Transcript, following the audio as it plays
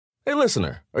Hey,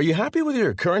 listener, are you happy with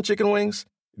your current chicken wings?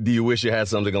 Do you wish you had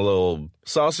something a little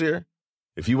saucier?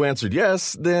 If you answered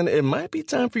yes, then it might be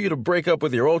time for you to break up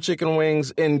with your old chicken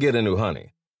wings and get a new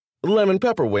honey. Lemon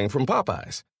pepper wing from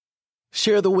Popeyes.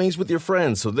 Share the wings with your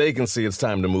friends so they can see it's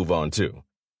time to move on, too.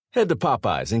 Head to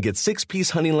Popeyes and get 6-piece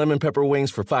honey lemon pepper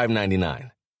wings for $5.99.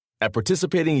 At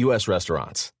participating U.S.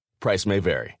 restaurants. Price may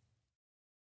vary.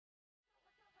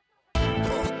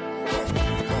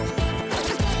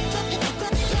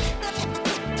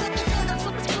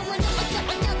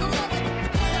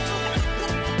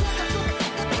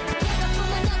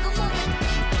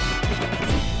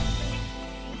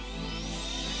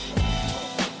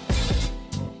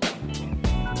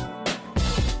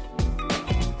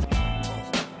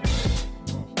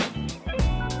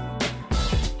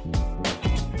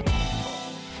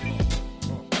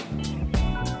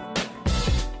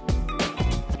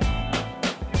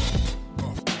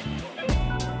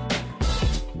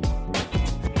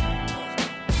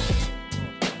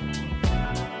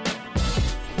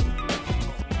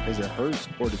 Is it Hurts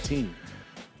or the team?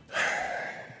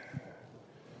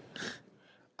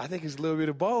 I think it's a little bit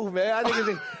of both, man. I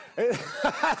think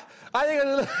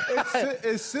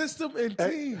It's system and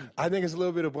team. I think it's a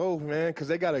little bit of both, man, because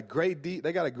they got a great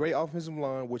offensive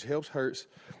line, which helps Hurts.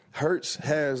 Hurts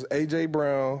has A.J.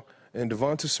 Brown and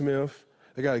Devonta Smith.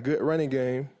 They got a good running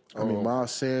game. I mean,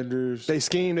 Miles Sanders. They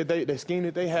scheme that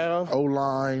they have.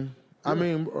 O-line. I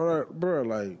mean,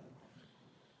 bro,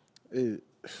 Hey,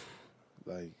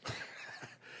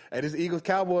 this Eagles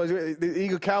Cowboys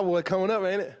coming up,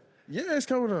 ain't it? yeah, it's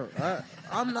coming up.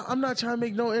 I'm not trying to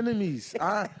make no enemies.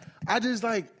 I just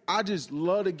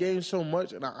love the game so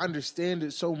much, and I understand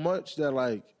it so much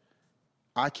that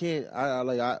I can't.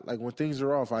 I when things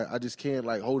are off, I just can't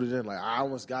hold it in. I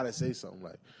almost gotta say something.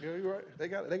 Yeah, you're right. They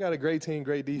got a great team,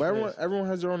 great defense. But everyone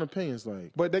has their own opinions.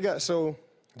 But they got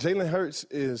Jalen Hurts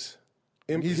is.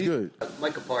 He's good.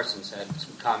 Micah Parsons had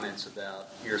some comments about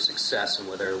your success and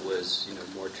whether it was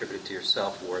more attributed to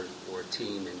yourself or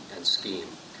team and scheme.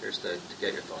 Curious to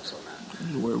get your thoughts on that.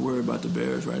 We're worried about the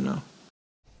Bears right now.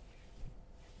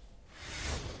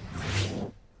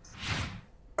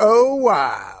 Oh,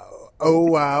 wow. Oh,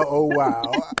 wow. Oh,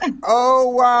 wow. Oh,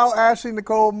 wow, Ashley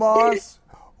Nicole Moss.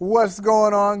 What's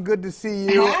going on? Good to see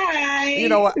you. Hi. You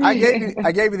know what? I gave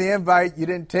you the invite. You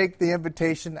didn't take the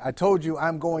invitation. I told you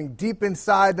I'm going deep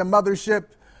inside the mothership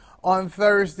on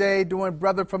Thursday, doing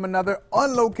Brother from Another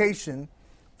on location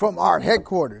from our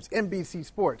headquarters, NBC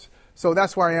Sports. So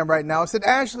that's where I am right now. I said,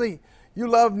 Ashley, you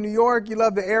love New York, you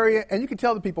love the area, and you can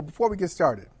tell the people before we get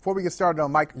started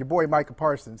on your boy Micah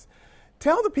Parsons,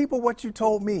 tell the people what you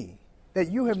told me,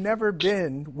 that you have never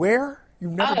been where?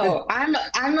 You've never been.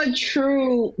 I'm a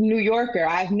true New Yorker.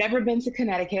 I've never been to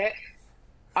Connecticut.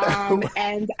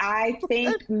 And I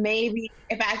think maybe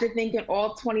if I had to think in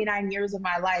all 29 years of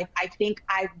my life, I think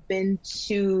I've been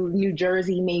to New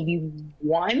Jersey maybe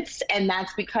once. And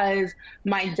that's because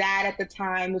my dad at the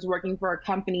time was working for a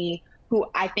company who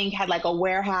I think had a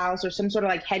warehouse or some sort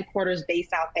of headquarters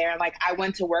based out there. And I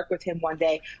went to work with him one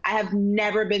day. I have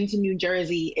never been to New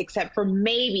Jersey except for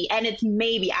maybe, and it's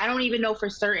maybe, I don't even know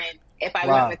for certain if I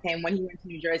went with him when he went to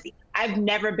New Jersey. I've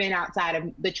never been outside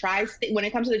of the tri-state. When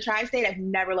it comes to the tri-state, I've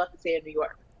never left the state of New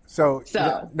York. So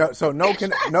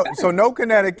no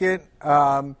Connecticut.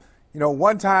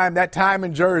 One time, that time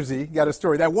in Jersey, got a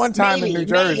story. That one time in New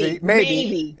Jersey,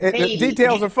 maybe. The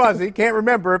details are fuzzy. Can't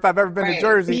remember if I've ever been to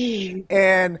Jersey.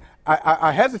 And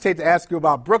I hesitate to ask you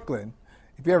about Brooklyn.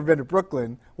 If you've ever been to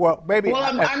Brooklyn, well, maybe. Well,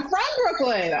 I'm from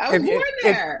Brooklyn. I was born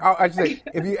there. I should say,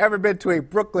 if you ever been to a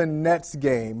Brooklyn Nets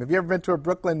game? Have you ever been to a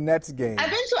Brooklyn Nets game? I've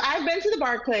been to the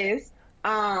Barclays.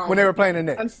 When they were playing the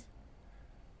Knicks?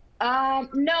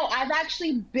 No, I've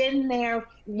actually been there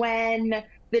when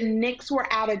the Knicks were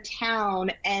out of town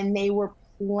and they were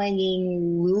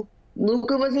playing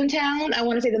Luka was in town. I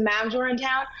want to say the Mavs were in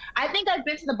town. I think I've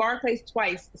been to the Barclays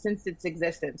twice since its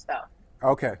existence, though.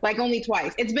 Okay. Only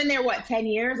twice. It's been there, 10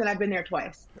 years, and I've been there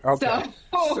twice. Okay.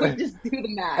 So just do the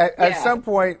math. At some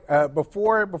point,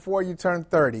 before you turn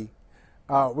 30,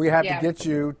 we have to get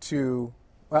you to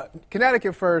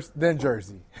Connecticut first, then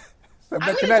Jersey.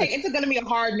 It's going to be a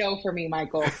hard no for me,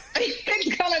 Michael.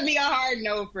 It's going to be a hard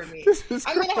no for me.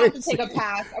 I'm going to have to take a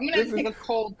pass. I'm going to have to take a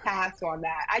cold pass on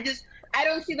that. I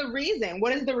don't see the reason.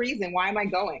 What is the reason? Why am I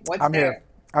going? I'm here.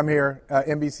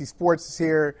 NBC Sports is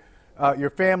here.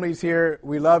 Your family's here.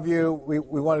 We love you. We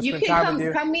want to spend time with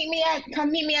you. Come meet me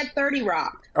at 30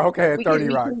 Rock. Okay, at 30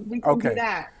 Rock. We can do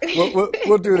that.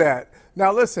 We'll do that.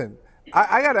 Now listen,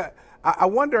 I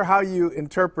wonder how you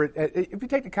interpret, if you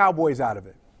take the Cowboys out of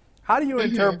it, how do you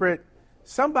interpret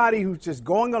somebody who's just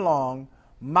going along,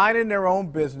 minding their own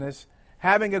business,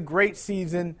 having a great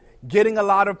season, getting a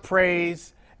lot of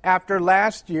praise. After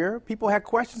last year, people had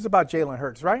questions about Jalen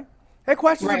Hurts, right? Had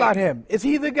questions about him. Is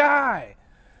he the guy?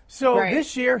 So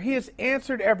this year, he has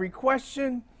answered every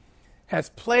question, has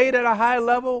played at a high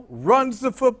level, runs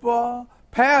the football,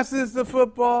 passes the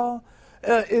football,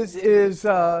 is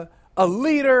a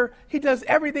leader. He does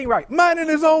everything right, minding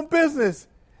his own business.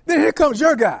 Then here comes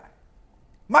your guy,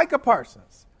 Micah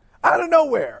Parsons, out of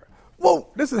nowhere. Whoa,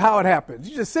 this is how it happens.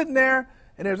 You're just sitting there,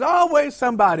 and there's always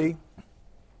somebody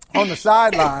on the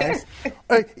sidelines,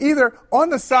 either on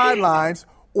the sidelines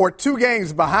or 2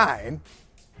 games behind.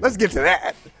 Let's get to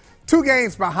that. 2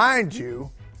 games behind you,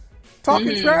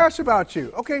 talking trash about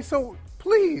you. Okay, so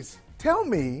please tell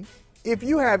me if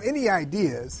you have any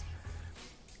ideas.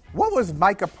 What was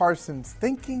Micah Parsons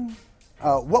thinking?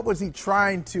 What was he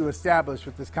trying to establish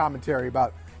with this commentary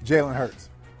about Jalen Hurts?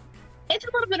 It's a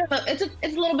little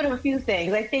bit of a few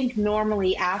things. I think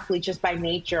normally athletes just by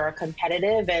nature are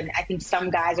competitive, and I think some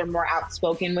guys are more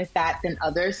outspoken with that than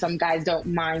others. Some guys don't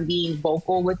mind being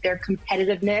vocal with their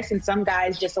competitiveness, and some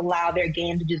guys just allow their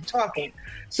game to do the talking.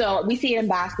 So we see it in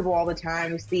basketball all the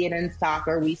time. We see it in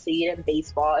soccer. We see it in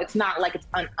baseball. It's not like it's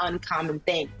an uncommon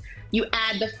thing. You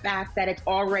add the fact that it's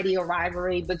already a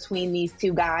rivalry between these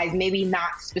 2 guys, maybe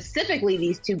not specifically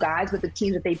these 2 guys, but the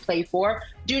teams that they play for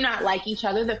do not like each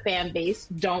other. The fan base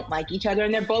don't like each other,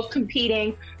 and they're both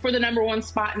competing for the number 1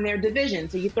 spot in their division.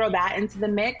 So you throw that into the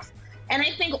mix. And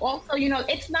I think also,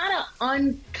 it's not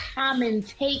an uncommon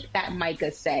take that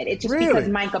Micah said. It's just because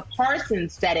Micah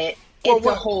Parsons said it, it's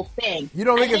a whole thing. You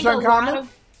don't think it's uncommon?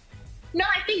 No,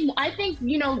 I think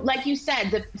like you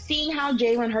said, seeing how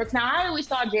Jalen Hurts. Now, I always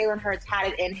thought Jalen Hurts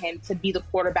had it in him to be the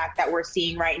quarterback that we're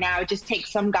seeing right now. It just takes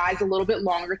some guys a little bit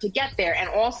longer to get there. And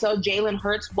also, Jalen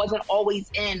Hurts wasn't always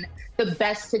in the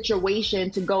best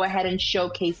situation to go ahead and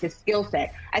showcase his skill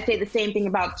set. I say the same thing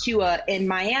about Tua in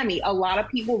Miami. A lot of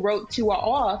people wrote Tua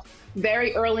off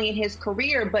very early in his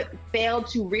career, but failed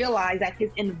to realize that his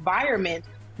environment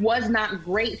was not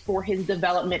great for his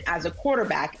development as a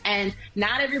quarterback. And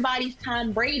not everybody's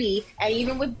Tom Brady. And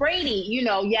even with Brady,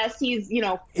 yes, he's, 50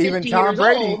 even Tom years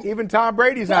Brady, old. Even Tom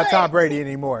Brady's not Tom Brady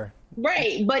anymore.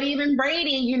 Right. But even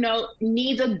Brady,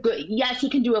 needs a good, yes,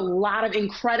 he can do a lot of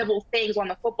incredible things on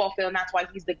the football field, and that's why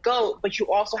he's the GOAT. But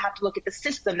you also have to look at the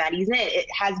system that he's in. It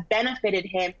has benefited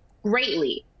him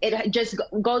greatly. It just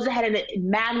goes ahead and it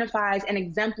magnifies and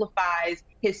exemplifies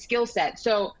his skill set.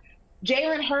 So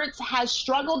Jalen Hurts has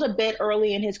struggled a bit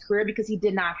early in his career because he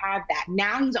did not have that.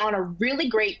 Now he's on a really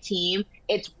great team.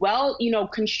 It's well,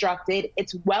 constructed.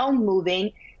 It's well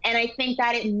moving. And I think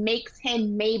that it makes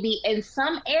him maybe in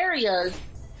some areas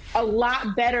a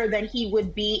lot better than he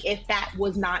would be if that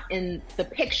was not in the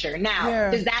picture.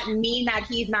 Now, Does that mean that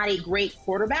he's not a great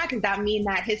quarterback? Does that mean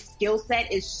that his skill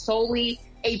set is solely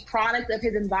a product of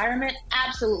his environment?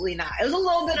 Absolutely not. It was a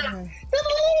little bit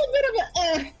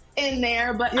of in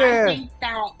there, but I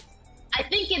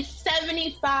think it's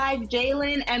 75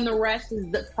 Jalen, and the rest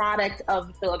is the product of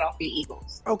the Philadelphia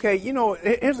Eagles. Okay,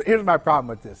 here's my problem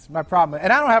with this. And I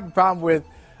don't have a problem with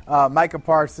Micah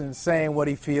Parsons saying what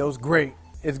he feels. Great.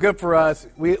 It's good for us.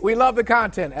 We love the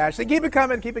content, Ashley. Keep it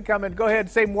coming. Go ahead and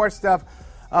say more stuff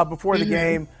before the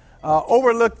game.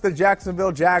 Overlook the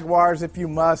Jacksonville Jaguars if you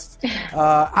must.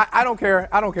 I don't care.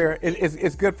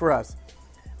 It's good for us.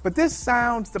 But this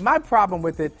sounds, my problem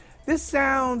with it,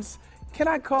 can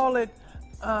I call it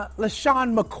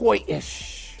LaShawn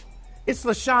McCoy-ish? It's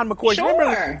LaShawn McCoy.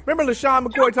 Sure. Remember LaShawn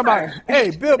McCoy talking about,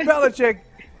 hey, Bill Belichick,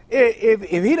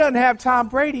 if he doesn't have Tom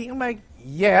Brady, I'm like,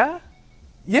 yeah.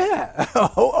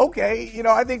 Okay.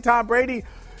 I think Tom Brady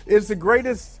is the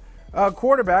greatest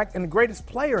quarterback and the greatest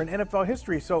player in NFL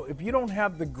history. So if you don't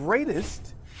have the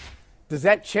greatest, does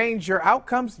that change your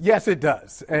outcomes? Yes, it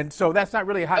does. And so that's not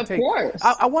really a hot take. Of course.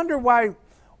 I wonder why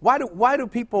do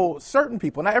people, certain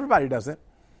people, not everybody doesn't,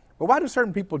 but why do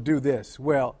certain people do this?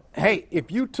 Well, hey,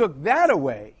 if you took that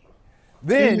away,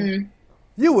 then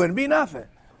you wouldn't be nothing.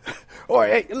 Or,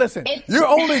 hey, listen, you're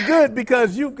only good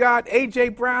because you've got A.J.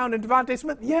 Brown and Devontae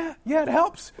Smith. Yeah, it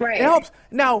helps. Right. It helps.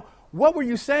 Now, what were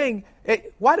you saying?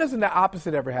 Why doesn't the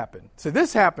opposite ever happen? So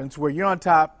this happens where you're on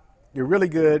top, you're really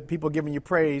good, people giving you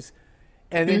praise,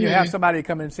 and then you have somebody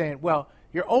come in saying, well,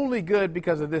 you're only good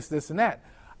because of this, this, and that.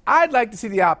 I'd like to see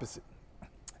the opposite.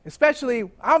 Especially,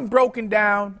 I'm broken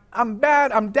down, I'm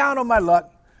bad, I'm down on my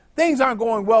luck, things aren't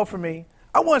going well for me.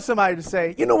 I want somebody to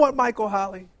say, you know what, Michael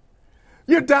Holley?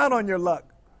 You're down on your luck,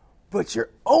 but you're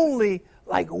only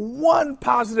like one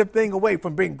positive thing away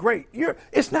from being great.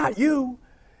 It's not you.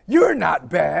 You're not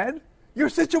bad. Your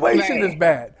situation Right. is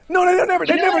bad. No, they never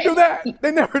do that.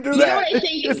 They never do You that. know what I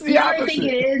think? It's the You know what I opposite. think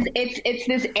it is? It's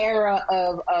this era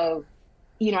of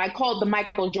I call it the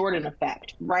Michael Jordan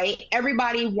effect, right?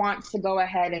 Everybody wants to go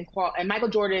ahead and and Michael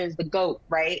Jordan is the GOAT,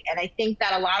 right? And I think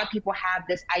that a lot of people have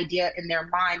this idea in their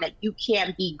mind that you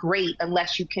can't be great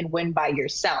unless you can win by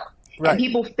yourself. Right. And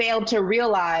people fail to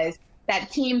realize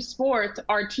that team sports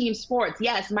are team sports.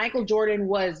 Yes, Michael Jordan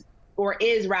was, or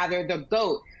is rather, the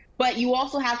GOAT. But you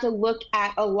also have to look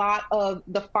at a lot of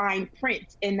the fine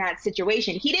print in that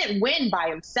situation. He didn't win by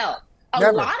himself. A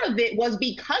lot of it was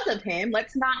because of him.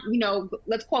 Let's not,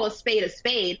 let's call a spade a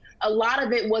spade. A lot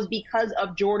of it was because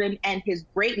of Jordan and his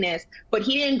greatness, but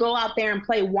he didn't go out there and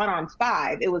play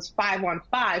 1-on-5. It was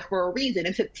 5-on-5 for a reason.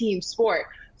 It's a team sport.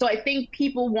 So I think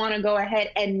people want to go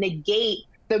ahead and negate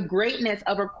the greatness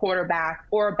of a quarterback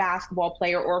or a basketball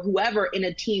player or whoever in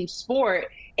a team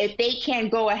sport if they can't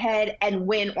go ahead and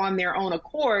win on their own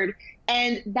accord.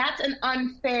 And that's an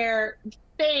unfair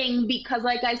thing because,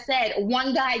 like I said,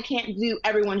 one guy can't do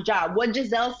everyone's job. What did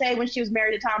Giselle say when she was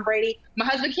married to Tom Brady? My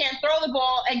husband can't throw the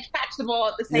ball and catch the ball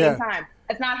at the same time.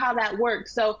 That's not how that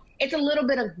works. So it's a little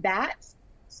bit of that.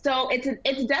 So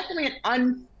it's definitely an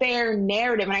unfair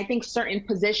narrative. And I think certain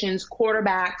positions,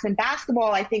 quarterbacks and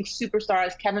basketball, I think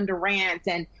superstars, Kevin Durant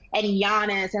and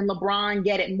Giannis and LeBron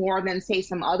get it more than, say,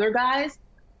 some other guys.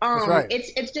 Right.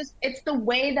 It's the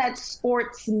way that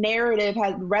sports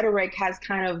rhetoric has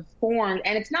kind of formed,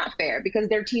 and it's not fair because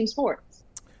they're team sports.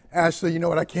 Ashley, you know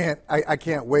what? I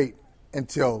can't wait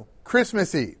until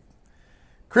Christmas Eve.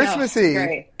 Christmas Eve.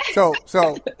 Great. So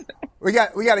we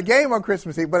got a game on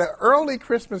Christmas Eve, but an early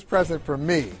Christmas present for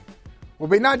me will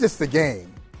be not just the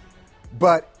game,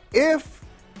 but if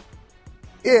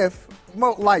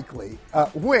most likely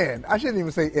when I shouldn't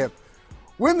even say if,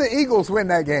 when the Eagles win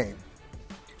that game.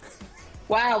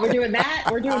 Wow, we're doing that?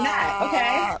 We're doing that.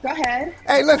 Okay, go ahead.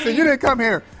 Hey, listen, you didn't come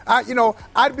here.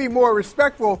 I'd be more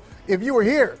respectful if you were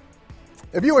here.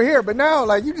 But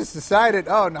now, you just decided,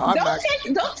 oh, no, I'm not.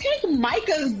 Don't take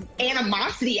Micah's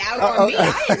animosity out on me.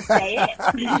 I didn't say it.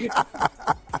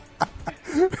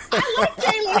 I like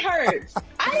Jalen Hurts.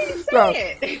 I didn't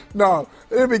say it. No,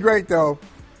 it'd be great, though,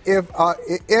 if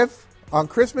on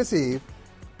Christmas Eve,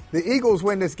 the Eagles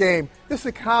win this game, just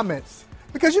the comments,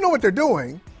 because you know what they're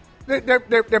doing.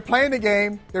 They're playing the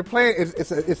game. They're playing.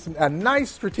 It's a nice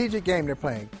strategic game they're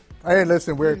playing. Hey,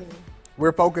 listen,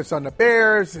 we're focused on the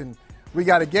Bears, and we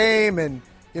got a game, and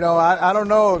I don't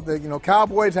know if the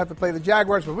Cowboys have to play the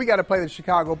Jaguars, but we got to play the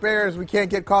Chicago Bears. We can't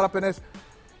get caught up in this,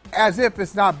 as if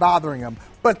it's not bothering them.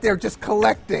 But they're just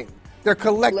collecting. They're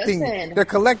collecting. Listen. They're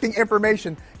collecting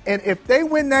information, and if they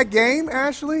win that game,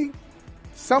 Ashley,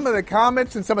 some of the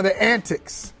comments and some of the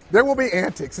antics. There will be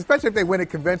antics, especially if they win it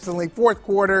convincingly. Fourth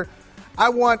quarter, I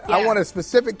want a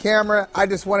specific camera. I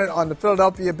just want it on the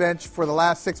Philadelphia bench for the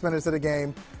last 6 minutes of the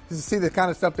game just to see the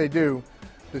kind of stuff they do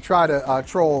to try to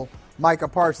troll Micah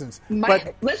Parsons.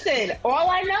 Listen, all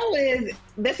I know is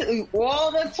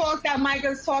all the talk that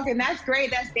Micah's talking, that's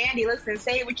great, that's dandy. Listen,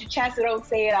 say it with your chest or don't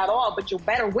say it at all, but you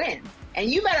better win. And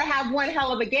you better have one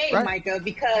hell of a game, right, Micah,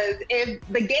 because if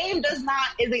the game is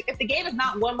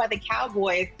not won by the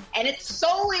Cowboys and it's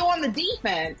solely on the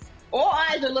defense, all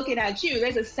eyes are looking at you.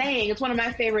 There's a saying, it's one of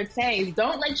my favorite sayings,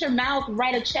 don't let your mouth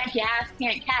write a check your ass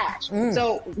can't cash.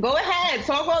 So go ahead,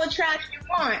 talk all the trash you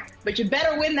want, but you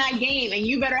better win that game and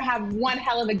you better have one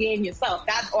hell of a game yourself.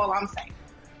 That's all I'm saying.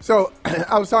 So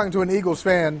I was talking to an Eagles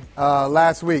fan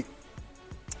last week,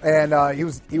 and he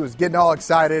was getting all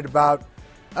excited about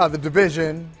the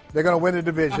division. They're going to win the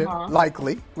division,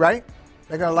 likely, right?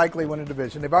 They're going to likely win the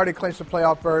division. They've already clinched the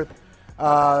playoff berth.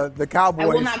 The Cowboys. I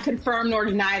will not confirm nor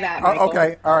deny that.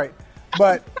 Okay, all right.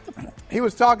 But he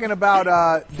was talking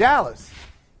about Dallas.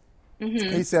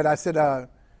 He said,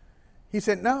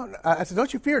 no. I said,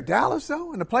 don't you fear Dallas,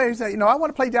 though? And the player said, I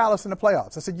want to play Dallas in the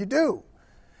playoffs. I said, you do?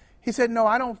 He said, no,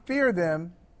 I don't fear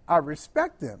them. I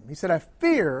respect them. He said, I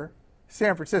fear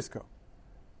San Francisco.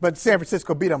 But San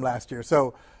Francisco beat them last year,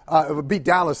 so beat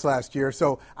Dallas last year.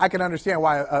 So I can understand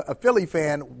why a Philly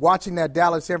fan watching that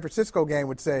Dallas-San Francisco game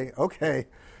would say, okay,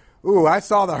 I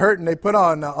saw the hurting they put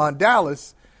on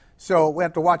Dallas, so we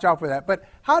have to watch out for that. But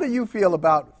how do you feel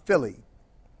about Philly?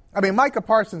 I mean, Micah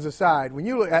Parsons aside, when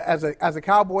you look as a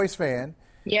Cowboys fan,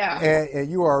 and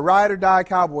you are a ride or die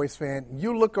Cowboys fan,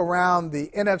 you look around the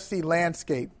NFC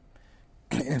landscape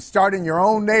and start in your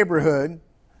own neighborhood,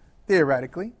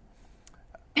 theoretically,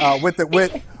 with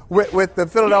the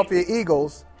Philadelphia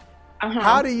Eagles.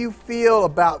 How do you feel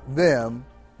about them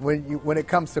when it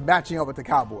comes to matching up with the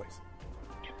Cowboys?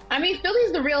 I mean,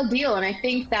 Philly's the real deal. And I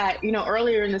think that,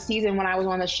 earlier in the season when I was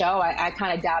on the show, I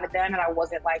kind of doubted them and I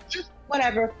wasn't like,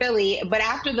 whatever, Philly. But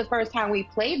after the first time we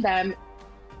played them,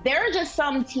 there are just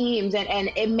some teams, and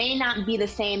it may not be the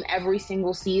same every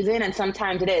single season, and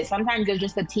sometimes it is. Sometimes there's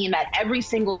just a team that every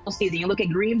single season, you look at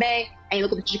Green Bay and you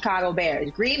look at the Chicago Bears.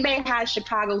 Green Bay has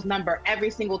Chicago's number every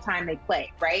single time they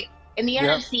play, right? In the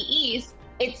NFC East,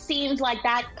 it seems like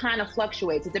that kind of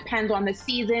fluctuates. It depends on the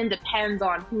season, depends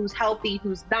on who's healthy,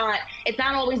 who's not. It's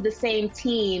not always the same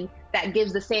team that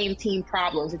gives the same team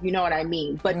problems, if you know what I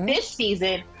mean. But this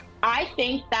season, I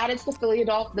think that it's the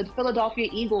Philadelphia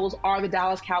Eagles are the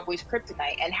Dallas Cowboys'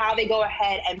 kryptonite, and how they go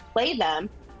ahead and play them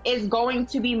is going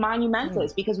to be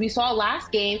monumentous because we saw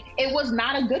last game, it was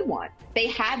not a good one. They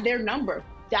had their number.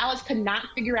 Dallas could not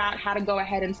figure out how to go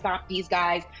ahead and stop these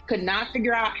guys, could not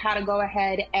figure out how to go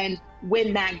ahead and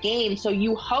win that game. So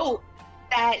you hope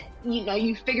that,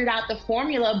 you figured out the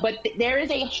formula, but there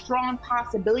is a strong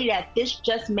possibility that this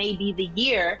just may be the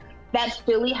year that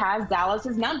Philly has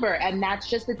Dallas's number, and that's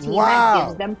just the team that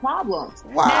gives them problems.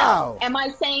 Wow. Now, am I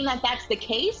saying that that's the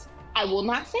case? I will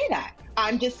not say that.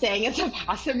 I'm just saying it's a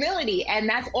possibility, and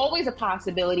that's always a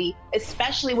possibility,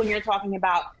 especially when you're talking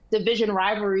about division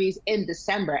rivalries in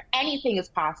December. Anything is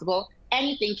possible.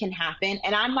 Anything can happen,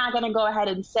 and I'm not going to go ahead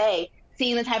and say,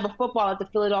 seeing the type of football that the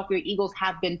Philadelphia Eagles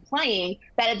have been playing,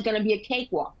 that it's going to be a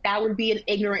cakewalk. That would be an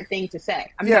ignorant thing to say.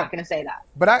 I'm not going to say that.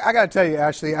 But I got to tell you,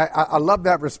 Ashley, I love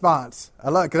that response. I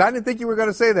love it because I didn't think you were going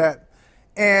to say that.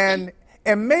 And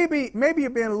maybe you're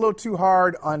being a little too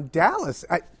hard on Dallas.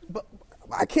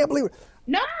 I can't believe it.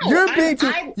 No, you're being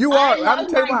too. You are. I'm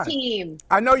telling my team.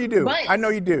 I know you do. But, I know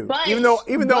you do. But, even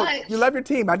though you love your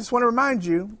team, I just want to remind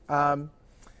you.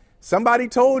 Somebody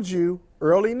told you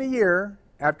early in the year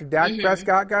after Dak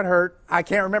Prescott got hurt. I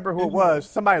can't remember who it was.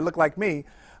 Somebody looked like me.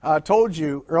 Told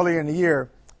you earlier in the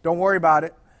year. Don't worry about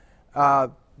it.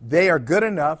 They are good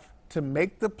enough to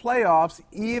make the playoffs,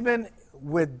 even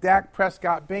with Dak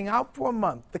Prescott being out for a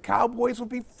month. The Cowboys will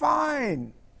be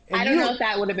fine. And I don't know if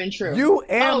that would have been true. You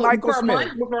and Michael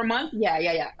Smith. For a month?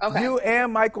 Yeah. Okay. You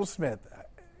and Michael Smith.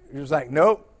 He was like,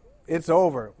 nope, it's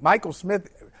over. Michael Smith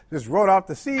just wrote off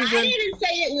the season. I didn't say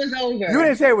it was over. You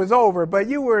didn't say it was over, but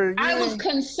you were. I was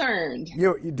concerned.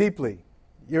 You're deeply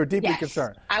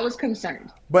concerned. I was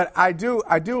concerned. But I do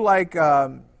like.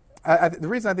 The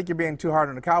reason I think you're being too hard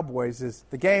on the Cowboys is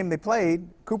the game they played,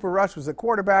 Cooper Rush was at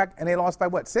quarterback, and they lost by,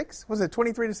 6? Was it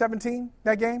 23-17,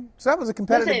 that game? So that was a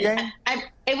competitive game?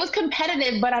 It was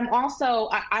competitive, but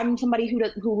I'm somebody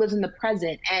who lives in the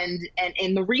present and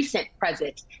in the recent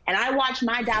present. And I watched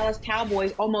my Dallas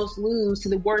Cowboys almost lose to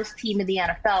the worst team in the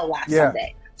NFL last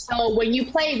Sunday. So when you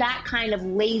play that kind of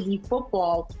lazy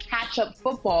football, catch-up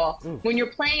football, when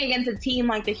you're playing against a team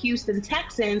like the Houston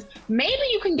Texans, maybe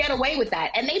you can get away with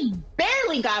that. And they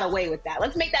barely got away with that.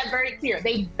 Let's make that very clear.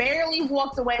 They barely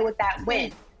walked away with that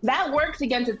win. That works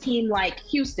against a team like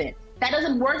Houston. That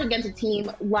doesn't work against a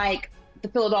team like the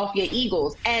Philadelphia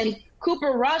Eagles. And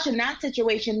Cooper Rush, in that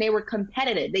situation, they were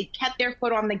competitive. They kept their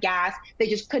foot on the gas. They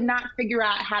just could not figure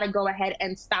out how to go ahead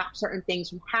and stop certain things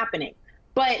from happening.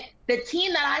 But the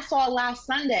team that I saw last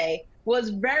Sunday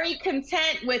was very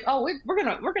content with, we're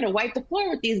gonna wipe the floor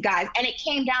with these guys, and it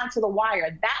came down to the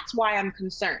wire. That's why I'm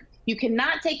concerned. You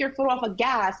cannot take your foot off of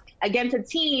gas against a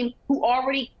team who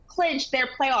already clinched their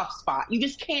playoff spot. You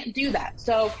just can't do that.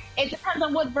 So it depends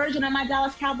on what version of my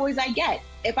Dallas Cowboys I get.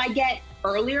 If I get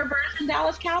earlier version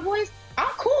Dallas Cowboys, I'm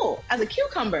cool as a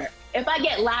cucumber. If I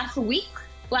get last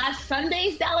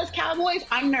Sunday's Dallas Cowboys,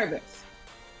 I'm nervous.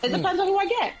 It depends on who I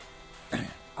get.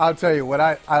 I'll tell you what,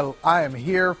 I am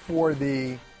here for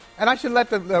and I should let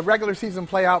the regular season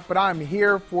play out, but I'm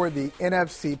here for the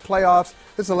NFC playoffs.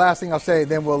 This is the last thing I'll say,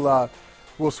 then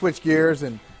we'll switch gears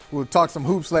and we'll talk some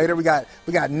hoops later. We got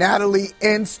Natalie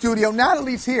in studio.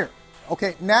 Natalie's here.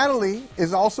 Okay, Natalie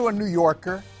is also a New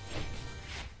Yorker,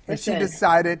 and she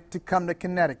decided to come to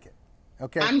Connecticut.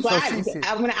 Okay, I'm glad. So she's here.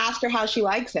 I'm going to ask her how she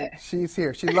likes it. She's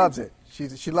here. She loves it.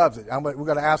 She loves it. We're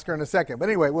going to ask her in a second. But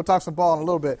anyway, we'll talk some ball in a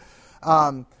little bit.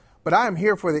 But I am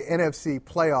here for the NFC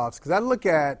playoffs because I look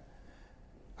at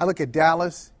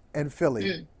Dallas and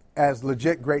Philly as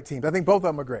legit great teams. I think both of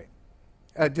them are great.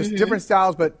 Just different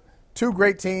styles, but two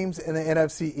great teams in the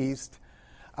NFC East.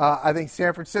 I think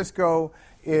San Francisco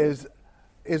is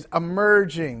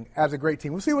emerging as a great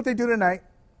team. We'll see what they do tonight,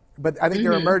 but I think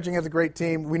they're emerging as a great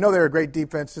team. We know they're a great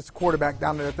defense. It's a quarterback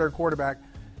down to their third quarterback.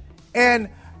 And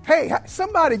hey,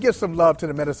 somebody give some love to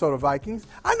the Minnesota Vikings.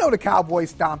 I know the Cowboys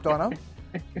stomped on them.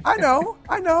 I know.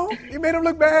 You made them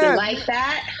look bad. You like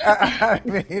that? I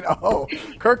mean,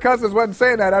 Kirk Cousins wasn't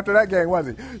saying that after that game, was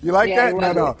he? You like that?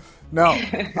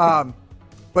 No.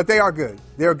 But they are good.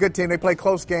 They're a good team. They play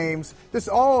close games. This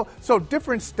all so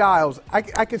different styles. I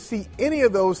could see any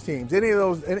of those teams, any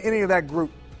of that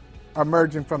group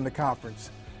emerging from the conference.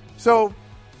 So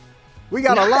we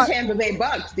got Not a lot. the Tampa Bay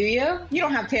Bucks, do you? You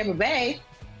don't have Tampa Bay.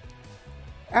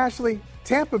 Ashley,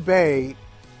 Tampa Bay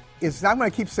is. I'm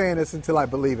going to keep saying this until I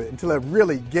believe it, until I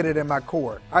really get it in my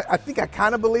core. I think I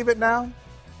kind of believe it now.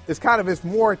 It's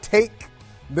more take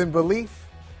than belief,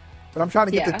 but I'm trying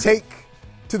to get the take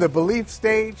to the belief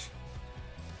stage.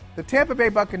 The Tampa Bay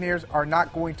Buccaneers are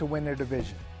not going to win their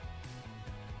division.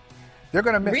 They're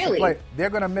going to miss They're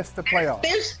going to miss the playoffs.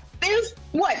 There's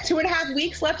what, 2.5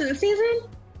 weeks left in the season?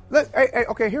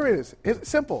 Okay, here it is. It's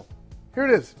simple. Here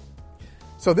it is.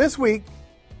 So this week,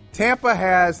 Tampa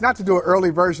has, not to do an early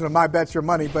version of My Bet Your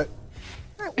Money, but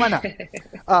why not?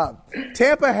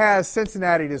 Tampa has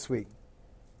Cincinnati this week.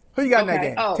 Who you got in that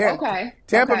game? Okay.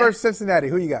 Tampa versus Cincinnati.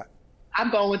 Who you got?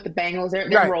 I'm going with the Bengals.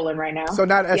 They're rolling right now. So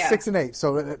now that's 6-8.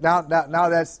 So now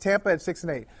that's Tampa at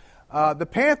 6-8. The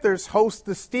Panthers host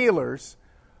the Steelers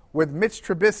with Mitch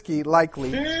Trubisky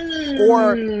likely,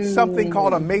 or something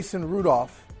called a Mason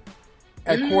Rudolph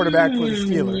at quarterback for the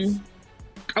Steelers.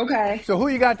 Okay. So who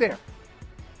you got there?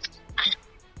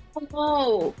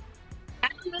 Oh, I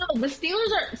don't know. The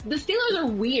Steelers are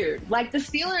weird. Like, the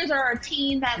Steelers are a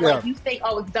team that like you think,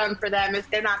 oh, it's done for them.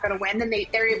 They're not going to win. Then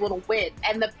they're able to win.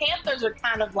 And the Panthers are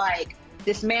kind of like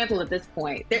dismantled at this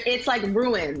point. It's like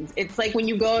ruins. It's like when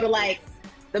you go to like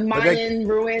the Mayan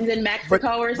ruins in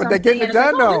Mexico or something. But they're getting it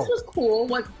done, though. This was cool.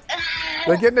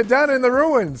 They're getting it done in the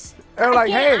ruins. They're like,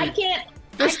 hey,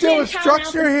 there's still a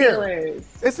structure here.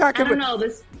 It's not going to. I don't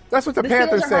know. That's what the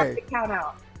Panthers say.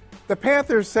 The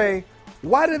Panthers say,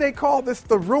 why do they call this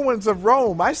the ruins of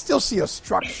Rome? I still see a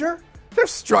structure.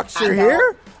 There's structure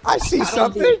here. I see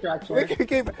something.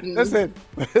 Listen.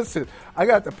 I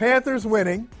got the Panthers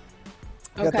winning.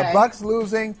 I got the Bucks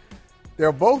losing.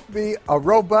 They'll both be a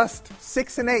robust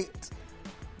 6-8.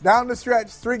 Down the stretch,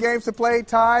 3 games to play,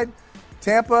 tied.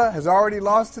 Tampa has already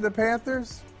lost to the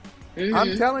Panthers.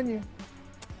 I'm telling you,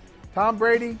 Tom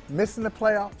Brady missing the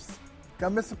playoffs.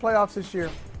 Gonna miss the playoffs this year.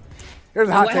 Here's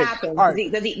a hot take. What happens?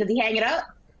 Right. Does he hang it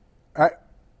up? All right.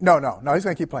 No. He's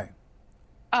going to keep playing.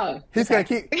 Oh, he's going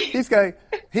to keep.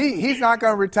 He's not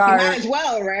going to retire. He might as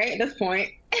well, right? At this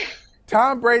point.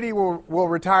 Tom Brady will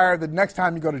retire the next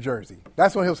time you go to Jersey.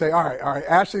 That's when he'll say, "All right.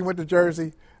 Ashley went to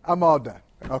Jersey. I'm all done."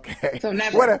 Okay. So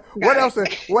never. What else?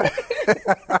 What?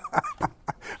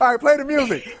 All right. Play the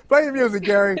music. Play the music,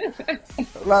 Gary.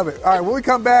 Love it. All right. When we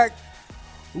come back,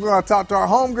 we're going to talk to our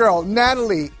homegirl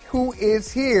Natalie, who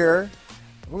is here.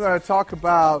 We're going to talk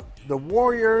about the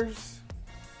Warriors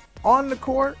on the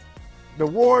court, the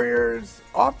Warriors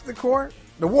off the court,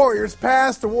 the Warriors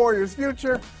past, the Warriors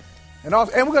future, and we're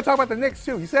going to talk about the Knicks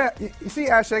too. You see,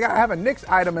 Ashley, I have a Knicks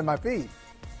item in my feed.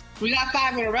 We got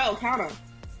 5 in a row. Count them.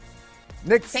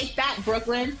 Knicks. Take that,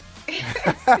 Brooklyn.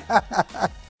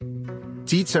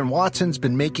 Dietz & Watson's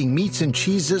been making meats and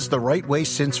cheeses the right way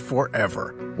since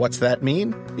forever. What's that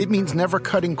mean? It means never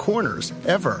cutting corners,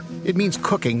 ever. It means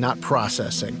cooking, not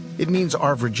processing. It means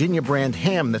our Virginia brand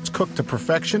ham that's cooked to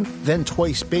perfection, then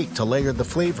twice baked to layer the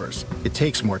flavors. It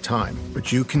takes more time,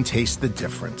 but you can taste the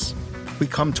difference. We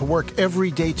come to work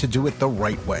every day to do it the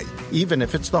right way, even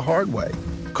if it's the hard way.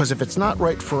 Because if it's not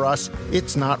right for us,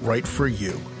 it's not right for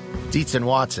you. Dietz &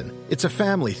 Watson, it's a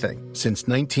family thing since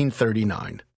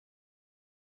 1939.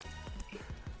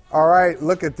 All right,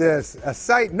 look at this. A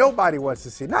sight nobody wants to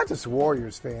see, not just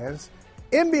Warriors fans,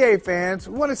 NBA fans.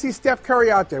 We want to see Steph Curry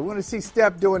out there. We want to see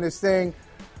Steph doing his thing.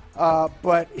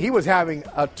 But he was having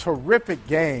a terrific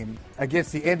game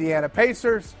against the Indiana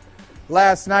Pacers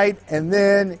last night, and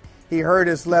then he hurt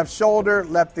his left shoulder,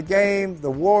 left the game. The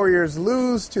Warriors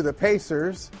lose to the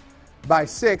Pacers by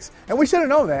 6, and we should have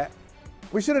known that.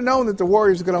 We should have known that the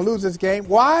Warriors were going to lose this game.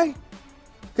 Why?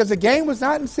 Because the game was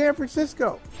not in San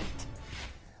Francisco.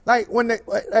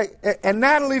 And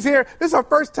Natalie's here. This is our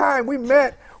first time we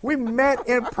met. We met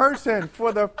in person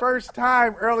for the first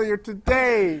time earlier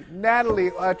today.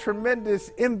 Natalie, a tremendous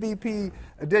MVP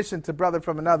addition to Brother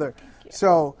from Another.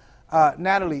 So,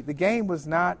 Natalie, the game was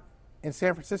not in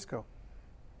San Francisco.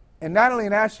 And Natalie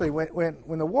and Ashley,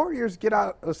 when the Warriors get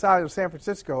outside of San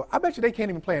Francisco, I bet you they can't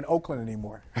even play in Oakland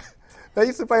anymore. They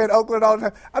used to play in Oakland all the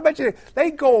time. I bet you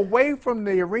they go away from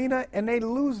the arena and they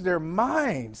lose their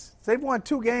minds. They've won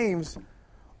 2 games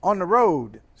on the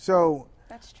road. So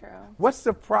that's true. What's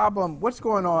the problem? What's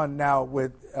going on now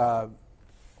with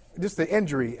just the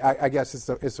injury? I guess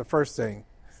it's the first thing.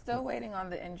 Still waiting on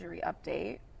the injury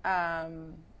update.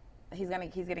 he's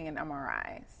getting an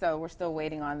MRI, so we're still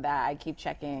waiting on that. I keep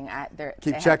checking.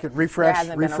 Refresh. There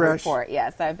hasn't been a report.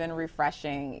 Yes, I've been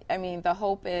refreshing. I mean, the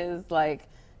hope is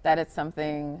that it's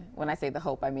something. When I say the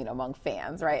hope, I mean among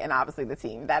fans, right, and obviously the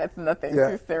team, that it's nothing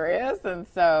too serious, and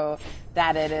so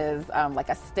that it is like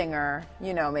a stinger,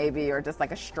 maybe, or just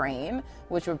like a strain,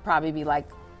 which would probably be like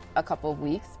a couple of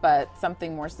weeks, but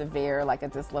something more severe like a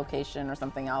dislocation or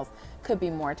something else could be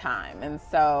more time. And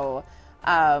so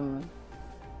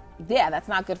that's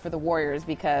not good for the Warriors,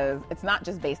 because it's not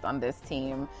just based on this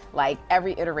team. Like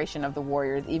every iteration of the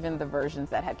Warriors, even the versions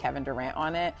that had Kevin Durant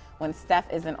on it, when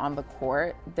Steph isn't on the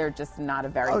court, they're just not a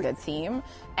very good team.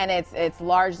 And it's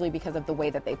largely because of the way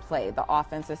that they play. The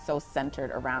offense is so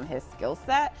centered around his skill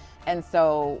set. And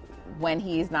so when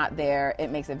he's not there,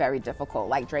 it makes it very difficult.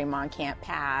 Like Draymond can't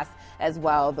pass as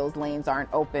well. Those lanes aren't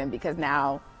open because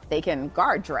now they can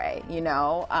guard Dre,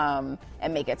 and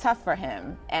make it tough for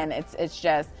him. And it's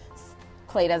just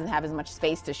Klay doesn't have as much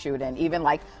space to shoot in. Even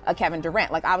like a Kevin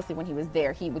Durant, like obviously when he was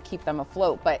there, he would keep them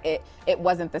afloat, but it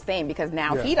wasn't the same because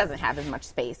now he doesn't have as much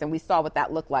space. And we saw what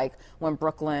that looked like when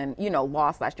Brooklyn,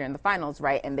 lost last year in the finals,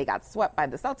 right? And they got swept by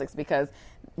the Celtics because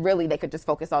really they could just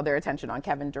focus all their attention on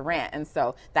Kevin Durant. And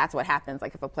so that's what happens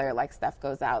like if a player like Steph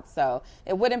goes out. So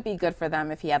it wouldn't be good for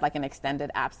them if he had like an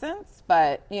extended absence,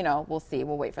 but we'll see.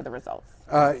 We'll wait for the results.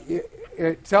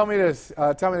 Tell me this,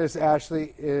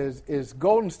 Ashley. Is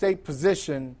Golden State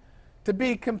positioned to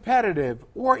be competitive,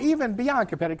 or even beyond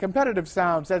competitive? Competitive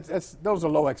sounds those are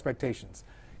low expectations.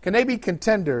 Can they be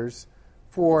contenders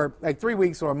for like 3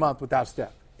 weeks or a month without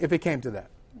Steph, if it came to that?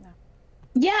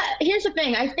 Yeah, here's the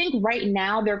thing. I think right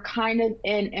now they're kind of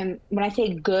in, and when I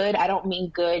say good, I don't mean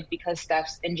good because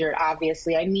Steph's injured,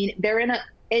 obviously. I mean, they're in an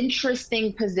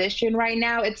interesting position right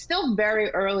now. It's still very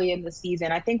early in the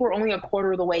season. I think we're only a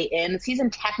quarter of the way in. The season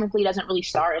technically doesn't really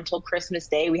start until Christmas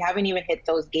Day. We haven't even hit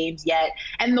those games yet.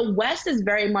 And the West is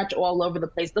very much all over the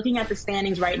place. Looking at the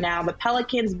standings right now, the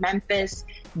Pelicans, Memphis,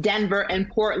 Denver, and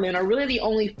Portland are really the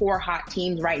only 4 hot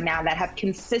teams right now that have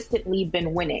consistently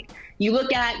been winning. You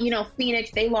look at, Phoenix,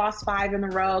 they lost 5 in a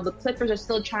row. The Clippers are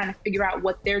still trying to figure out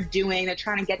what they're doing. They're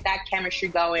trying to get that chemistry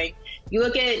going. You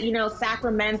look at,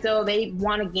 Sacramento, they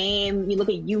won a game. You look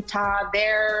at Utah,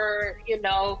 they're,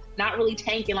 not really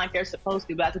tanking like they're supposed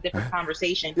to, but that's a different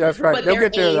conversation. Yeah, that's right. But they'll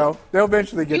get there, though. They'll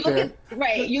eventually get there.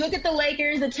 Right. You look at the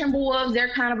Lakers, the Timberwolves,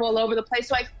 they're kind of all over the place.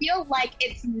 So I feel like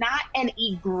it's not an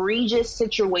egregious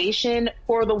situation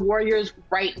for the Warriors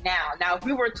right now. Now, if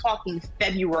we were talking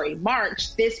February,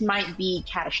 March, this might be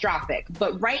catastrophic.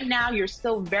 But right now, you're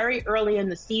still very early in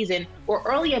the season, or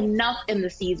early enough in the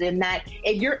season that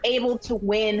if you're able to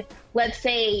win, let's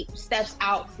say Steph's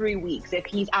out 3 weeks, if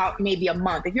he's out maybe a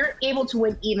month, if you're able to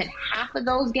win even half of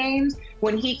those games,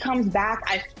 when he comes back,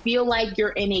 I feel like you're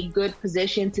in a good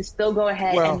position to still go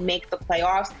ahead and make the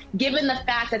playoffs, given the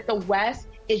fact that the West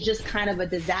is just kind of a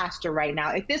disaster right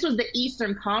now. If this was the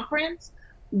Eastern Conference,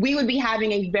 we would be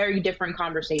having a very different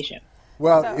conversation.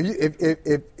 Well,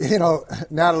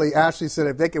 if Natalie, Ashley said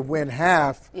if they could win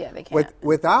half they can.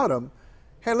 Without him,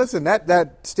 hey, listen,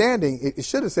 that standing, it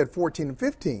should have said 14 and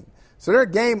 15. So they're a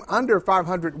game under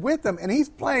 500 with him, and he's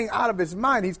playing out of his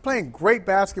mind. He's playing great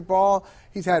basketball.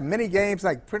 He's had many games,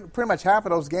 like pretty much half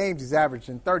of those games, he's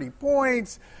averaging 30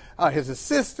 points. His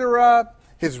assists are up.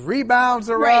 His rebounds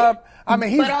are up. I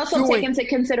mean, but also take into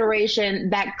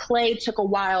consideration that Klay took a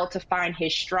while to find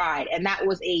his stride, and that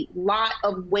was a lot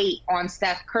of weight on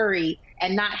Steph Curry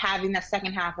and not having the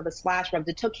second half of the splash rubs.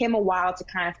 It took him a while to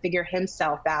kind of figure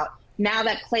himself out. Now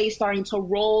that Klay's starting to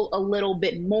roll a little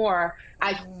bit more,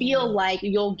 I feel like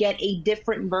you'll get a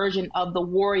different version of the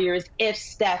Warriors if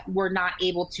Steph were not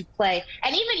able to play.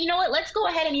 And even, you know what, let's go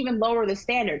ahead and even lower the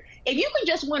standard. If you can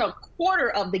just win a quarter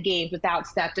of the games without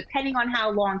Steph, depending on how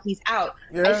long he's out,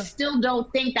 I still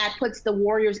don't think that puts the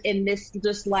Warriors in this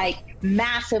just like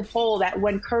massive hole that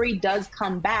when Curry does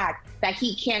come back, that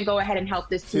he can't go ahead and help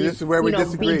this team this is where we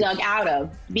disagree. Be dug out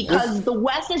of. Because the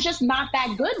West is just not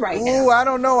that good right now. Ooh, I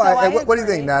don't know. What do you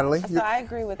think, Natalie? So I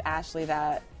agree with Ashley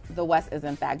that the West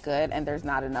isn't that good and there's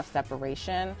not enough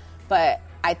separation. But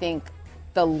I think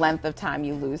the length of time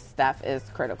you lose Steph is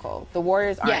critical. The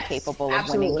Warriors aren't capable of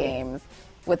winning games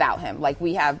without him. Like,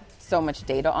 we have so much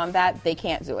data on that. They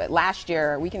can't do it. Last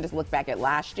year, we can just look back at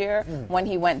last year when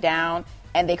he went down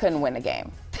and they couldn't win a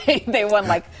game. They won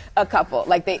like a couple.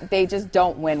 Like they just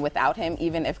don't win without him,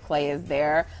 even if Klay is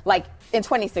there. Like in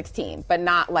 2016, but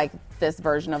not like this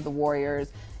version of the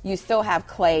Warriors. You still have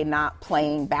Klay not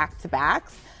playing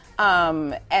back-to-backs.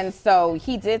 And so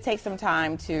he did take some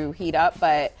time to heat up,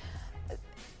 but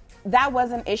that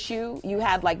was an issue. You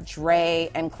had like Dre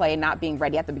and Clay not being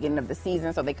ready at the beginning of the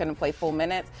season, so they couldn't play full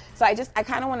minutes. So I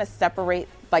kind of want to separate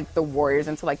like the Warriors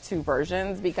into like two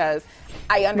versions, because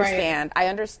I understand. Right. I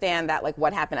understand that like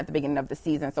what happened at the beginning of the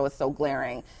season, so it's so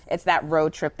glaring. It's that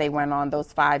road trip they went on,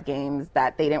 those 5 games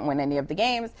that they didn't win any of the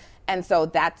games. And so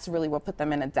that's really what put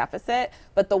them in a deficit.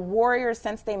 But the Warriors,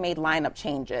 since they made lineup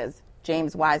changes,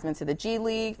 James Wiseman to the G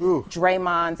League,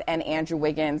 Draymond and Andrew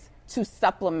Wiggins to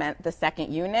supplement the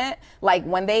second unit. Like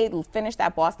when they finished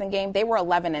that Boston game, they were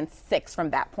 11-6 from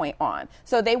that point on.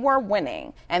 So they were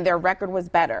winning and their record was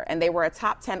better, and they were a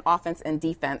top 10 offense and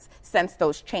defense since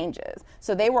those changes.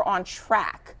 So they were on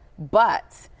track,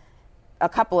 but a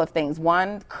couple of things.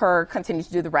 One, Kerr continues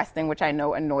to do the resting, which I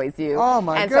know annoys you. Oh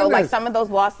my goodness. So like some of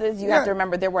those losses, you have to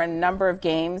remember there were a number of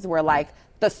games where like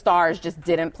the stars just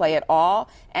didn't play at all.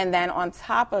 And then on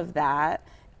top of that,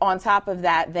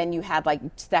 then you had like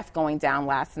Steph going down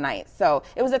last night. So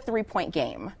it was a 3-point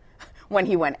game when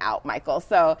he went out, Michael.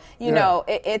 So, you know,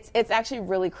 it's actually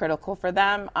really critical for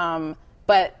them.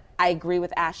 But I agree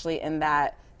with Ashley in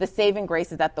that the saving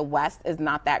grace is that the West is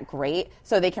not that great.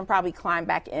 So they can probably climb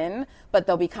back in, but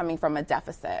they'll be coming from a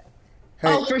deficit.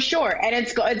 Hey. Oh, for sure. And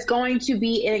it's going to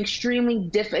be an extremely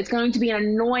it's going to be an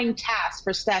annoying task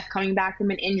for Steph coming back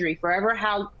from an injury for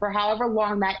however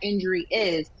long that injury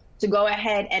is, to go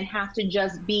ahead and have to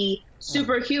just be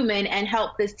superhuman and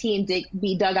help this team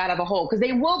be dug out of a hole, because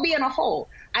they will be in a hole.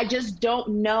 I just don't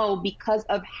know, because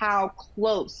of how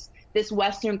close this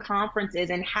Western Conference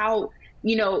is and how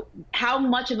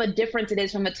much of a difference it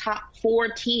is from the top 4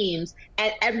 teams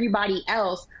and everybody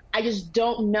else. I just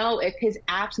don't know if his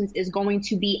absence is going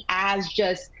to be as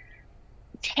just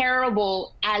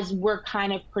terrible as we're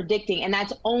kind of predicting. And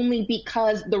that's only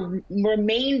because the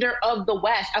remainder of the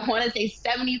West, I want to say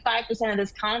 75% of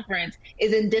this conference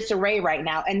is in disarray right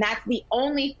now. And that's the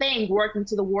only thing working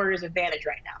to the Warriors' advantage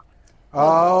right now.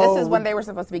 Oh, this is when they were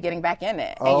supposed to be getting back in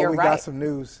it. And you're right. We got some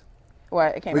news.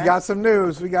 What? We got some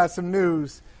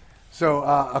news. So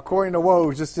according to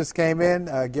Woj, just came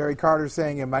in, Gary Carter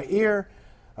saying in my ear,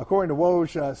 according to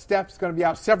Woj, Steph's going to be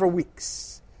out several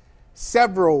weeks.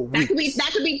 That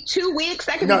could be 2 weeks.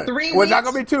 That could be 3 weeks. Well, it's not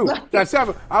going to be 2. That's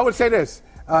 7. I would say this.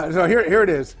 So here it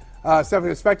is. Steph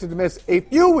is expected to miss a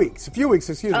few weeks. He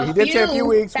did say a few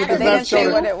weeks with his left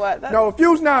shoulder. What it was. No,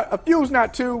 a few's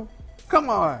not 2. Come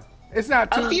on. It's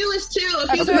not 2. A few is 2.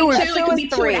 A few is 2. It could be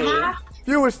 2.5.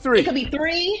 Few is 3. It could be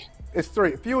 3. It's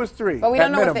 3. Few is 3. But we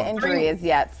don't know what the injury is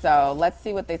yet, so let's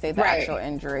see what they say the actual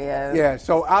injury is. Yeah,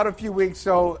 so out a few weeks,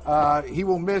 so he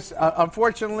will miss,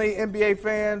 unfortunately, NBA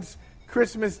fans,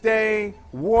 Christmas Day,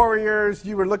 Warriors,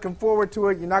 you were looking forward to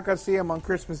it. You're not going to see him on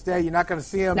Christmas Day. You're not going to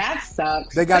see him. That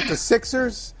sucks. They got the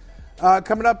Sixers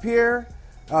coming up here.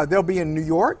 They'll be in New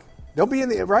York. They'll be in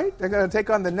right? They're going to take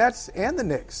on the Nets and the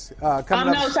Knicks.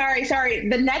 Coming up. No, sorry.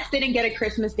 The Nets didn't get a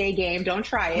Christmas Day game. Don't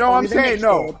try it. No, I'm saying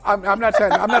no. I'm not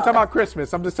saying. I'm not talking about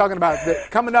Christmas. I'm just talking about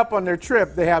coming up on their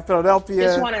trip. They have Philadelphia.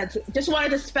 Just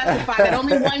wanted to specify that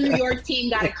only one New York team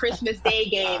got a Christmas Day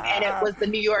game, and it was the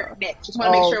New York Knicks. Just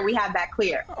want to make sure we have that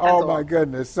clear. My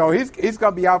goodness. So he's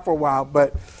going to be out for a while,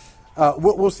 but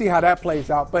we'll see how that plays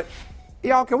out. But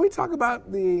y'all, can we talk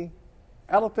about the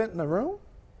elephant in the room?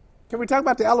 Can we talk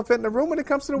about the elephant in the room when it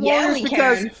comes to the Warriors?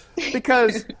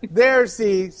 Because there's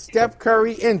the Steph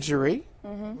Curry injury,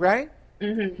 right?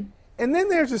 Mm-hmm. And then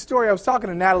there's a story. I was talking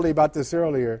to Natalie about this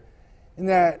earlier, in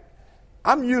that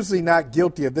I'm usually not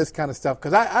guilty of this kind of stuff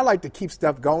because I like to keep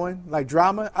stuff going, like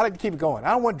drama. I like to keep it going.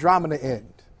 I don't want drama to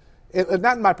end.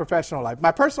 Not in my professional life.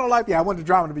 My personal life, I want the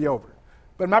drama to be over.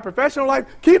 But in my professional life,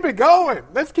 keep it going.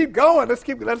 Let's keep going. Let's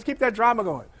keep that drama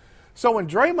going. So when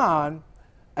Draymond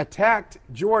attacked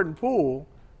Jordan Poole,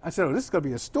 I said, this is going to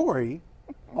be a story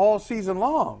all season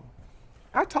long.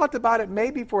 I talked about it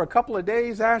maybe for a couple of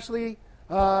days, Ashley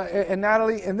and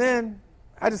Natalie, and then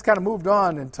I just kind of moved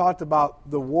on and talked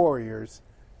about the Warriors,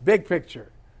 big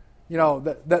picture,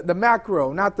 the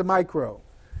macro, not the micro.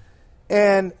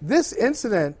 And this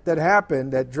incident that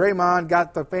happened, that Draymond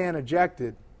got the fan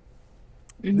ejected,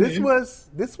 this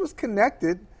was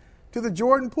connected to the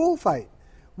Jordan Poole fight,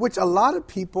 which a lot of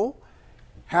people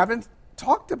haven't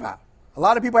talked about. A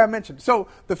lot of people have mentioned. So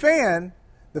the fan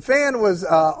was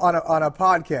on a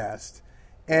podcast,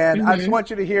 and I just want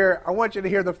you to hear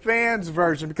the fans'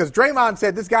 version, because Draymond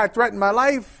said this guy threatened my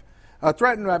life,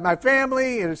 threatened my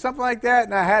family, and something like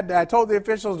that. And I told the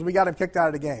officials we got him kicked out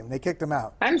of the game. They kicked him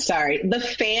out. I'm sorry. The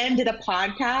fan did a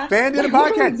podcast.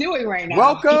 What are we doing right now?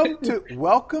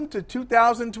 Welcome to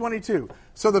 2022.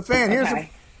 So the fan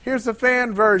here's the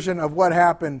fan version of what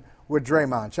happened with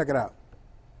Draymond. Check it out.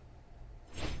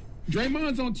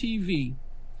 Draymond's on TV.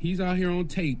 He's out here on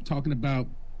tape talking about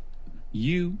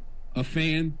you, a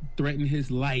fan, threatened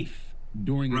his life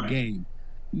during a game.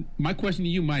 My question to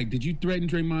you, Mike, did you threaten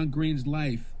Draymond Green's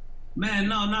life? Man,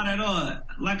 no, not at all.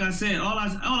 Like I said, all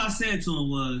I said to him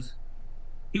was,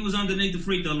 he was underneath the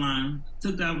free throw line.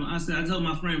 I told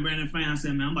my friend Brandon Fan, I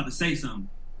said, man, I'm about to say something.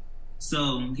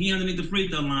 So he underneath the free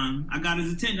throw line. I got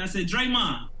his attention. I said,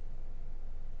 Draymond.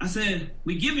 I said,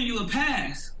 we giving you a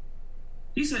pass.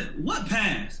 He said, what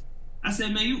pass? I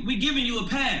said, man, we giving you a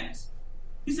pass.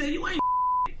 He said, you ain't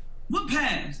what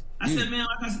pass? I said, man,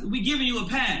 like I said, we giving you a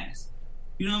pass.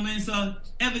 You know what I mean? So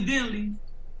evidently,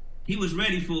 he was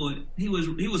ready for it. He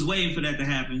was waiting for that to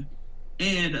happen,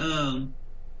 and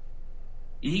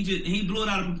he blew it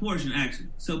out of proportion, actually.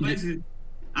 So basically,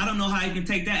 I don't know how he can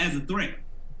take that as a threat.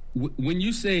 When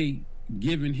you say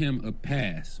giving him a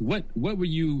pass, what were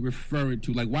you referring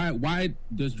to? Like, why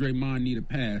does Draymond need a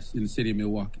pass in the city of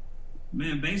Milwaukee?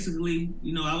 Man, basically,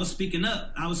 I was speaking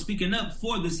up. I was speaking up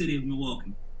for the city of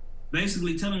Milwaukee.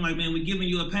 Basically telling, like, man, we're giving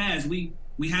you a pass. We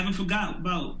haven't forgot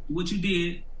about what you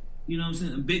did. You know what I'm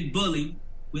saying? A big bully.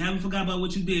 We haven't forgot about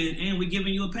what you did, and we're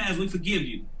giving you a pass. We forgive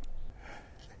you.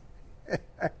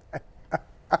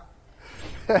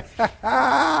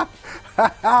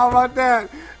 How about that,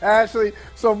 Ashley?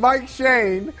 So Mike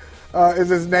Shane is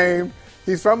his name.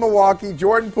 He's from Milwaukee.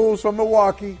 Jordan Poole's from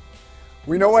Milwaukee.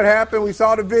 We know what happened. We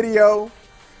saw the video.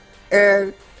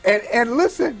 And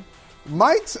listen,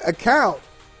 Mike's account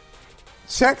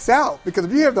checks out, because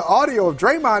if you have the audio of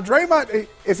Draymond,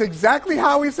 it's exactly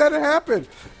how he said it happened.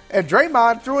 And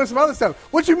Draymond threw in some other stuff.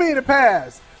 What you mean a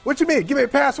pass? What you mean? Give me a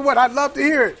pass for what? I'd love to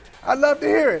hear it.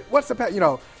 What's the pass?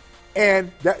 And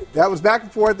that was back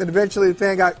and forth, and eventually the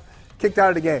fan got kicked out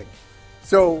of the game.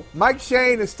 So Mike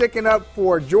Shane is sticking up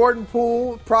for Jordan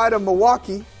Poole, pride of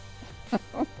Milwaukee.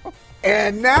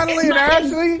 And Natalie and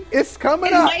Ashley, it's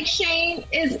coming up.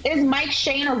 Is Mike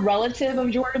Shane a relative of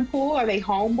Jordan Poole? Are they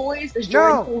homeboys? Does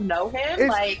Jordan Poole know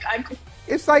him? I'm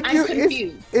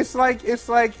confused. It's like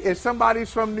if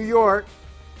somebody's from New York,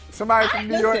 I'm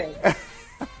gonna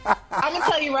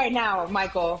tell you right now,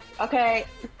 Michael. Okay,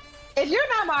 if you're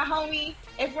not my homie,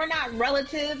 if we're not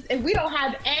relatives, if we don't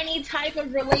have any type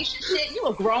of relationship, you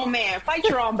a grown man. Fight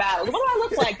your own battles. What do I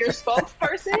look like? Your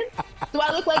spokesperson? Do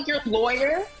I look like your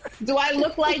lawyer? Do I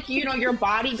look like, your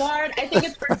bodyguard? I think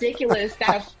it's ridiculous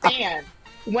that a fan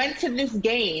went to this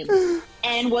game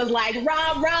and was like,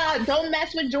 rah, don't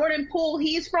mess with Jordan Poole.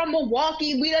 He's from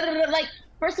Milwaukee.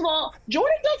 First of all,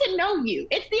 Jordan doesn't know you.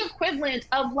 It's the equivalent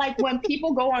of when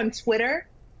people go on Twitter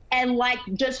and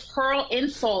just hurl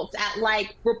insults at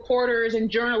reporters and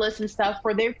journalists and stuff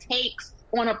for their takes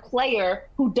on a player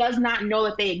who does not know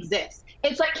that they exist.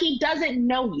 It's like he doesn't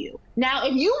know you. Now,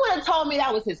 if you would have told me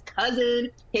that was his cousin,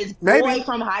 his boy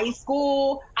from high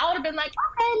school, I would have been like,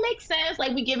 okay, makes sense.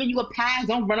 We giving you a pass.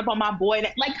 Don't run up on my boy.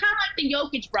 Kind of like the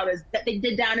Jokic brothers that they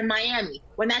did down in Miami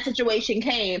when that situation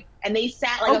came and they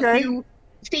sat a few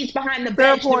seats behind the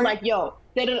bench. And they're like, yo.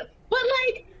 But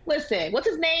listen, what's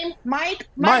his name? Mike,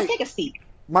 take a seat.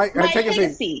 Mike, take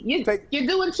a seat. You're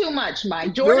doing too much,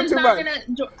 Mike. Jordan's not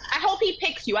going to – I hope he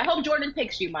picks you. I hope Jordan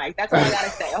picks you, Mike. That's all I got to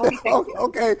say. I hope he picks you.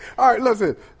 Okay. All right,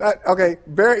 listen.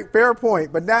 Very fair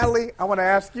point. But, Natalie, I want to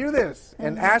ask you this,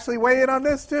 and Ashley, weigh in on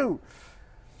this too.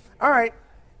 All right.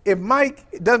 If Mike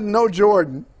doesn't know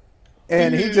Jordan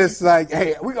and he just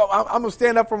hey, I'm going to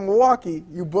stand up for Milwaukee,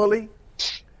 you bully,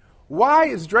 why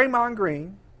is Draymond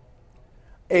Green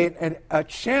a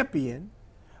champion –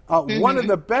 one of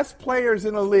the best players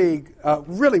in the league,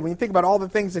 really, when you think about all the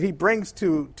things that he brings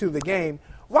to the game,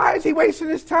 why is he wasting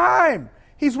his time?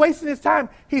 He's wasting his time.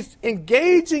 He's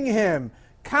engaging him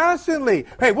constantly.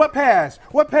 Hey, what pass?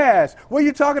 What are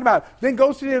you talking about? Then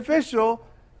goes to the official,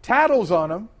 tattles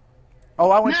on him.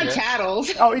 Oh, I went Not tattles.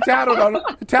 Oh, he tattled on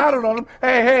him.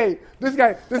 Hey, this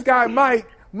guy,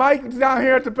 Mike's down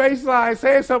here at the baseline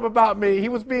saying something about me. He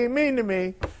was being mean to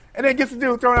me. And then gets the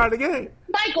dude thrown out of the game.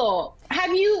 Michael,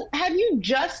 have you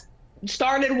just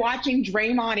started watching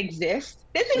Draymond exist?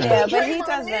 This is but he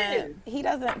doesn't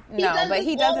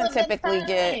typically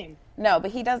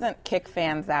he doesn't kick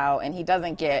fans out, and he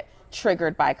doesn't get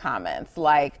triggered by comments.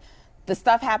 The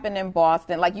stuff happened in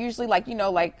Boston, usually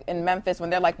in Memphis when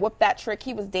they're whoop that trick,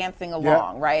 he was dancing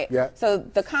along, right? Yeah. So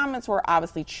the comments were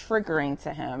obviously triggering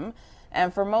to him.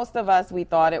 And for most of us, we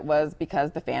thought it was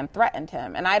because the fan threatened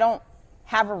him. And I don't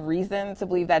have a reason to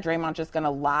believe that Draymond's just going to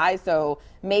lie. So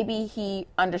maybe he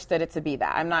understood it to be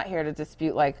that. I'm not here to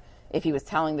dispute if he was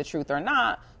telling the truth or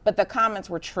not, but the comments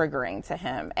were triggering to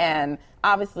him. And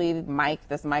obviously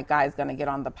this Mike guy is going to get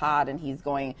on the pod and he's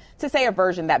going to say a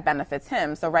version that benefits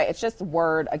him. So, right, it's just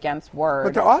word against word.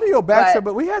 But the audio backs up,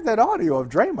 but we had that audio of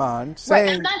Draymond saying...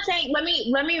 Right, I'm not saying, let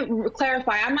me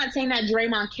clarify. I'm not saying that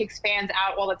Draymond kicks fans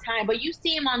out all the time, but you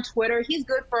see him on Twitter. He's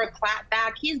good for a clap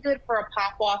back. He's good for a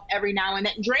pop off every now and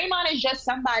then. Draymond is just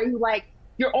somebody who, like,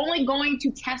 you're only going to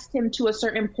test him to a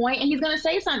certain point, and he's going to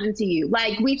say something to you.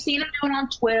 Like, we've seen him do it on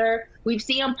Twitter. We've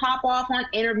seen him pop off on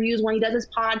interviews when he does his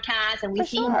podcast, and we've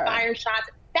seen him fire shots.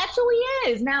 That's who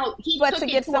he is. Now, he took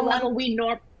it to a level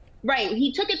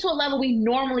he took it to a level we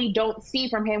normally don't see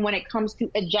from him when it comes to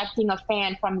ejecting a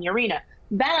fan from the arena.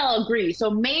 That I'll agree.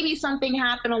 So maybe something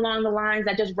happened along the lines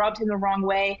that just rubbed him the wrong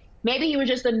way. Maybe he was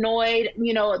just annoyed,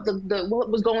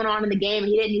 what was going on in the game.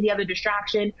 He didn't need the other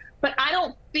distraction. But I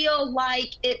don't feel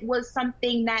like it was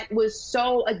something that was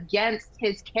so against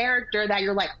his character that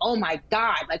you're like, oh my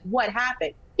God, like what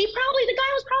happened? The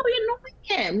guy was probably annoying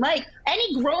him. Like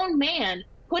any grown man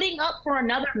putting up for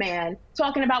another man,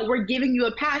 talking about we're giving you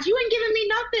a pass. You ain't giving me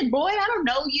nothing, boy. I don't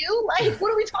know you. Like,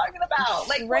 what are we talking about?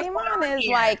 Like Draymond is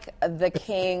like the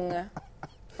king,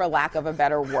 for lack of a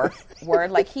better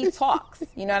word. Like he talks.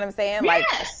 You know what I'm saying? Like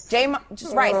Draymond,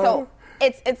 just right. So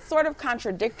it's sort of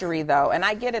contradictory though, and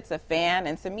I get it's a fan,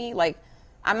 and to me, like,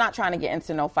 I'm not trying to get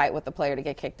into no fight with the player to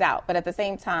get kicked out. But at the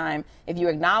same time, if you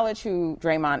acknowledge who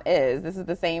Draymond is, this is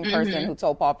the same person who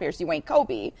told Paul Pierce you ain't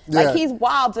Kobe. Yeah. Like, he's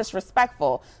wild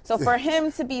disrespectful. So for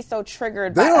him to be so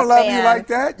triggered by a fan, they don't love you like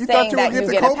that. You thought you would get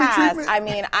the Kobe treatment? I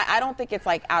mean, I don't think it's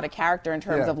like out of character in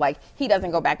terms of like he doesn't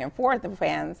go back and forth with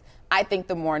fans. I think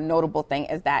the more notable thing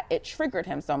is that it triggered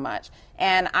him so much.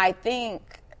 And I think,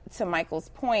 to Michael's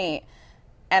point,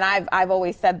 and I've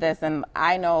always said this, and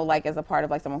I know, like, as a part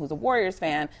of, like, someone who's a Warriors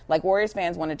fan, like, Warriors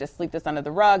fans want to just sweep this under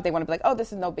the rug. They want to be like, oh,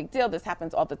 this is no big deal. This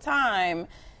happens all the time.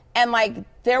 And, like,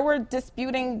 there were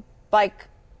disputing, like,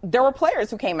 there were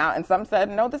players who came out and some said,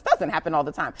 no, this doesn't happen all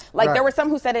the time. Like, there were some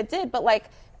who said it did, but, like,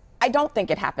 I don't think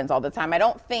it happens all the time. I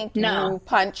don't think you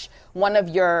punch one of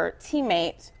your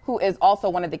teammates who is also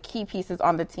one of the key pieces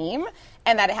on the team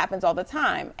and that it happens all the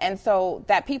time. And so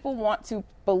that people want to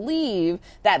believe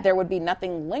that there would be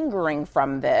nothing lingering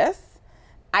from this,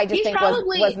 I just think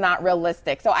was not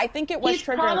realistic. So I think it was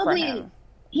triggering for him.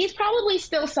 He's probably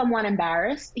still somewhat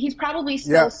embarrassed. He's probably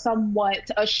still somewhat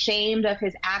ashamed of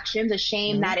his actions,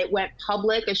 ashamed that it went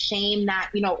public, ashamed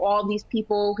that, all these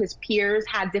people, his peers,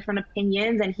 had different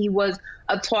opinions and he was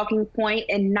a talking point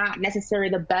and not necessarily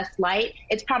the best light.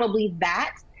 It's probably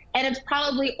that. And it's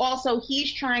probably also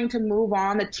he's trying to move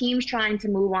on. The team's trying to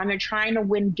move on. They're trying to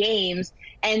win games.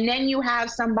 And then you have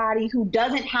somebody who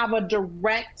doesn't have a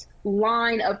direct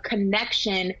line of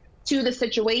connection to the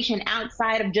situation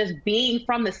outside of just being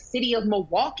from the city of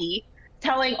Milwaukee,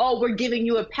 telling, oh, we're giving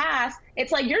you a pass.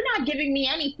 It's like, you're not giving me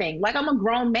anything. Like, I'm a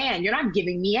grown man. You're not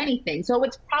giving me anything. So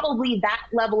it's probably that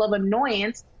level of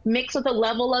annoyance mixed with a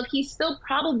level of he's still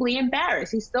probably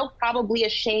embarrassed. He's still probably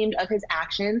ashamed of his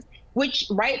actions, which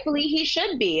rightfully he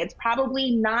should be. It's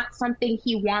probably not something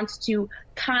he wants to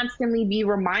constantly be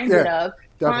reminded of,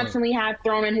 constantly have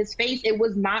thrown in his face. It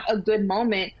was not a good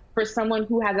moment for someone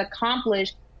who has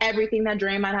accomplished everything that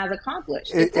Draymond has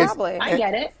accomplished. I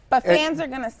get it. But fans are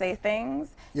going to say things.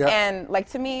 Yep. And, like,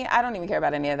 to me, I don't even care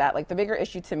about any of that. Like, the bigger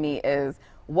issue to me is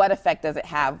what effect does it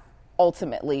have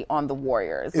ultimately on the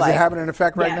Warriors? Is it having an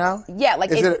effect right now? Yeah. Like,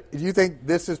 do you think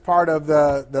this is part of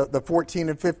the 14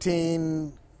 and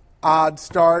 15 odd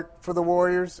start for the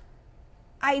Warriors?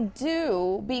 I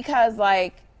do, because,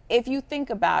 like, if you think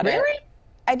about it. Really?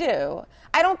 I do.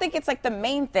 I don't think it's like the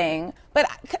main thing, but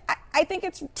I think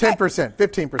it's 10%,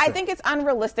 15%. I think it's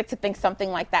unrealistic to think something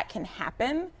like that can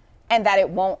happen and that it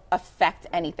won't affect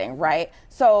anything, right?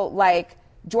 So, like,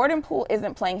 Jordan Poole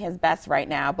isn't playing his best right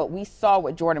now, but we saw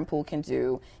what Jordan Poole can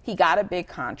do. He got a big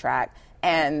contract.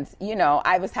 And,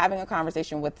 I was having a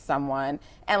conversation with someone,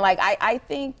 and, like, I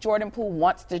think Jordan Poole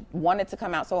wanted to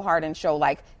come out so hard and show,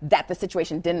 like, that the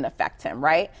situation didn't affect him,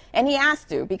 right? And he has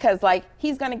to, because, like,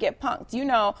 he's going to get punked.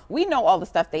 We know all the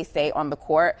stuff they say on the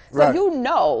court.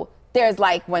 So, there's,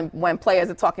 like, when players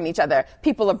are talking to each other,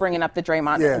 people are bringing up the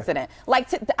Draymond incident. Like,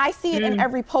 I see it in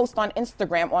every post on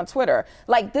Instagram, on Twitter.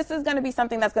 Like, this is going to be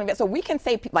something that's going to be, so we can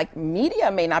say, like,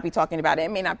 media may not be talking about it.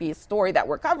 It may not be a story that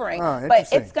we're covering, but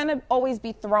it's going to always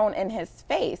be thrown in his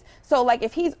face. So, like,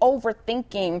 if he's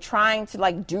overthinking, trying to,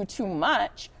 like, do too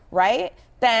much, right,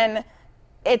 then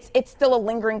it's still a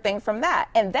lingering thing from that.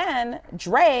 And then,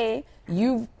 Dre,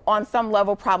 you've on some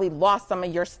level probably lost some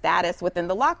of your status within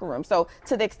the locker room. So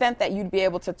to the extent that you'd be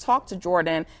able to talk to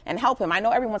Jordan and help him, I know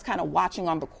everyone's kind of watching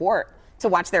on the court to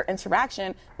watch their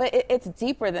interaction, but it's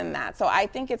deeper than that. So I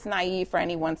think it's naive for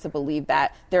anyone to believe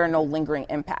that there are no lingering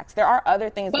impacts. There are other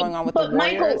things going on with the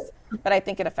Warriors, but I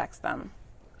think it affects them.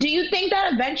 Do you think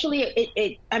that eventually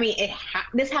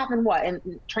this happened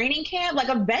in training camp? Like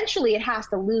eventually it has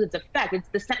to lose its effect.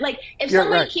 It's if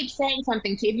somebody keeps saying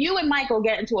something to you, if you and Michael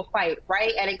get into a fight,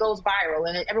 right, and it goes viral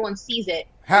and everyone sees it.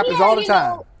 Happens all the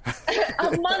time.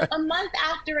 A month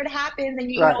after it happens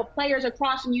and you know players are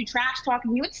crossing you, trash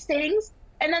talking you, it stings.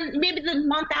 And then maybe the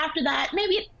month after that,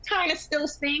 maybe it kind of still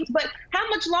stings. But how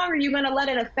much longer are you going to let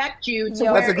it affect you to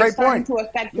where it's starting to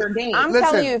affect your game? I'm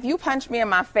telling you, if you punch me in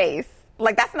my face,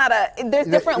 like that's not there's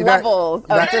different levels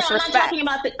of disrespect.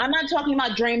 I'm not talking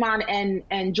about Draymond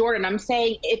and Jordan. I'm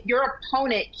saying if your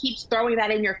opponent keeps throwing that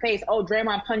in your face, oh,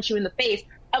 Draymond punched you in the face,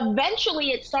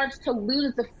 eventually it starts to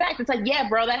lose its effect. It's like, yeah,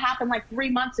 bro, that happened like 3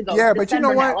 months ago. Yeah, but you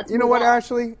know what? You know what,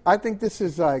 Ashley? I think this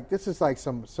is like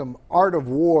some art of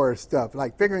war stuff,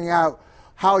 like figuring out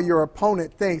how your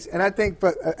opponent thinks. And I think,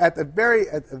 but at the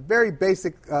very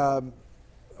basic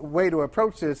way to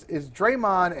approach this is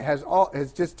Draymond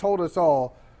has just told us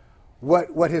all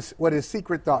what his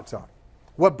secret thoughts are,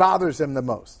 what bothers him the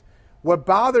most. What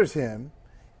bothers him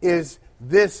is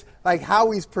this, like how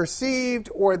he's perceived,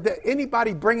 or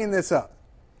anybody bringing this up.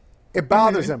 It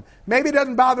bothers him. Maybe it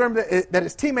doesn't bother him that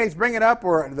his teammates bring it up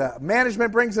or the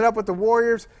management brings it up with the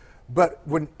Warriors, but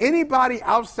when anybody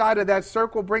outside of that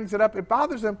circle brings it up, it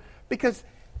bothers him because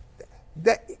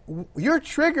you're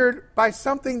triggered by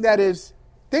something that is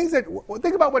things that –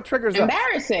 think about what triggers us.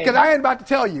 Embarrassing. Because I ain't about to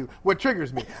tell you what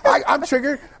triggers me. I'm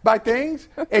triggered by things,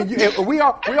 and we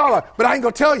all are. But I ain't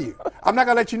going to tell you. I'm not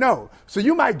going to let you know. So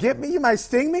you might get me. You might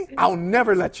sting me. I'll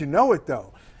never let you know it,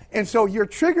 though. And so you're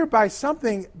triggered by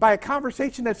something, by a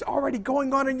conversation that's already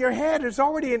going on in your head. There's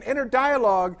already an inner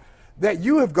dialogue that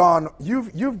you've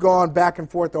gone back and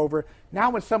forth over. Now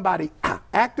when somebody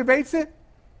activates it,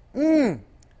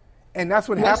 and that's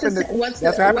what happened. What's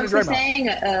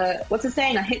the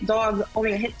saying? A hit dog,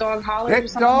 only a hit dog holler.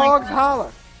 Hit dogs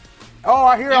holler. Oh,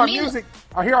 I hear our music.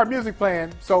 I hear our music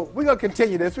playing. So we're gonna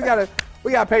continue this. We gotta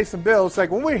pay some bills.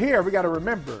 Like when we're here, we gotta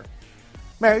remember,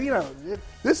 man. You know,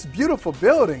 this beautiful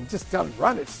building just doesn't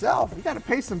run itself. We gotta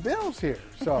pay some bills here.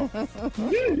 So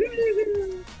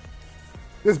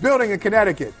this building in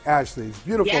Connecticut, Ashley, it's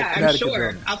beautiful. Yeah, Connecticut I'm sure.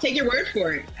 building. I'll take your word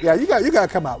for it. Yeah, you got to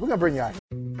come out. We're gonna bring you out.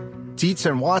 Dietz &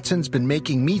 Watson's been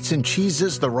making meats and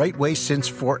cheeses the right way since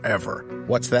forever.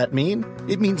 What's that mean?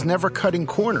 It means never cutting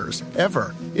corners,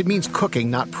 ever. It means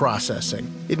cooking, not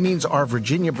processing. It means our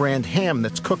Virginia brand ham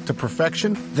that's cooked to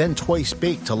perfection, then twice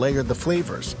baked to layer the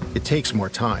flavors. It takes more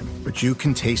time, but you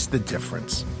can taste the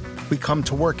difference. We come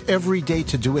to work every day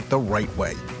to do it the right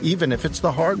way, even if it's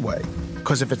the hard way.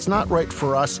 Because if it's not right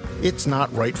for us, it's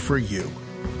not right for you.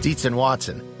 Dietz &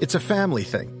 Watson, it's a family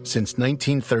thing since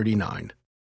 1939.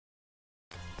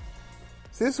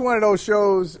 This is one of those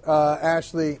shows,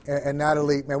 Ashley and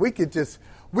Natalie. Man, we could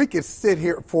sit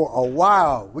here for a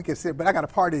while. We could sit, but I got a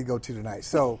party to go to tonight,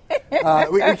 so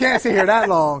we can't sit here that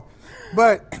long.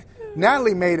 But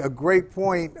Natalie made a great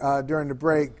point during the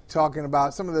break, talking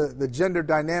about some of the gender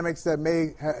dynamics that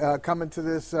may come into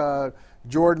this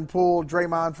Jordan Poole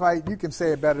Draymond fight. You can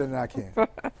say it better than I can.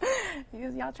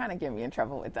 Y'all trying to get me in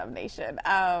trouble with Dub Nation.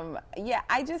 Yeah,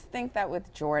 I just think that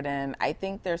with Jordan, I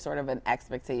think there's sort of an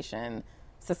expectation,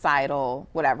 societal,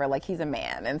 whatever, like he's a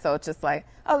man. And so it's just like,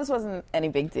 oh, this wasn't any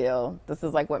big deal. This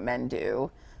is like what men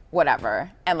do, whatever.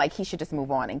 And like he should just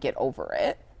move on and get over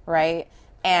it, right?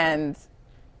 And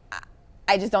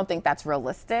I just don't think that's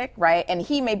realistic, right? And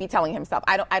he may be telling himself,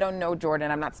 I don't know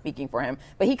Jordan, I'm not speaking for him,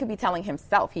 but he could be telling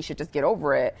himself he should just get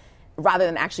over it rather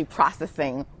than actually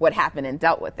processing what happened and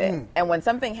dealt with it. And when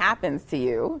something happens to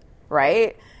you,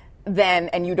 right, then,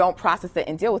 and you don't process it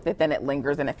and deal with it, then it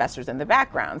lingers and it festers in the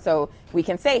background. So we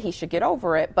can say he should get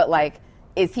over it, but like,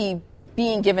 is he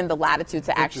being given the latitude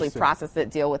to actually process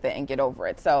it, deal with it, and get over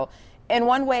it? So in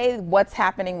one way, what's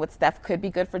happening with Steph could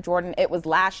be good for Jordan. It was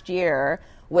last year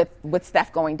with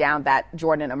Steph going down that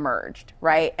Jordan emerged,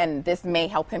 right? And this may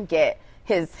help him get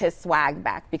his swag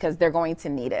back because they're going to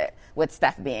need it with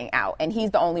Steph being out. And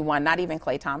he's the only one, not even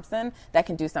Klay Thompson, that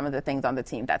can do some of the things on the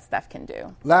team that Steph can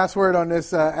do. Last word on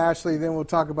this, Ashley, then we'll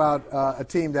talk about a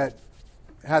team that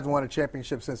hasn't won a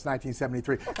championship since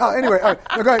 1973. Oh, anyway, all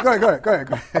right. No, go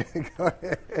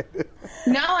ahead.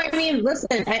 No, I mean,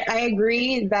 listen, I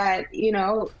agree that, you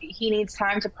know, he needs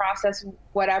time to process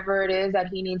whatever it is that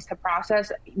he needs to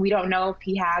process. We don't know if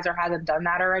he has or hasn't done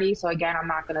that already. So, again, I'm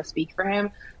not going to speak for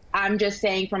him. I'm just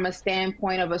saying from a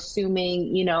standpoint of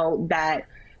assuming, you know, that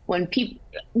when people,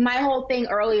 my whole thing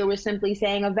earlier was simply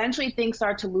saying eventually things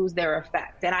start to lose their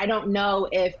effect. And I don't know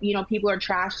if, people are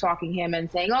trash talking him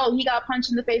and saying, oh, he got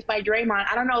punched in the face by Draymond.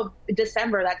 I don't know if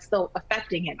December that's still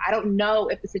affecting him. I don't know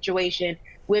if the situation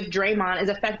with Draymond is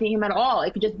affecting him at all.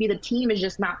 It could just be the team is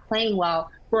just not playing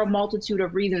well for a multitude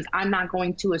of reasons. I'm not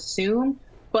going to assume.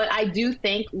 But I do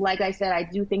think, like I said, I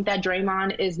do think that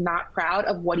Draymond is not proud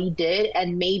of what he did.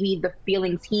 And maybe the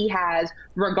feelings he has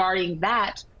regarding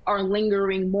that are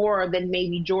lingering more than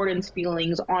maybe Jordan's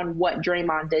feelings on what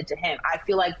Draymond did to him. I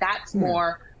feel like that's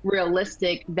more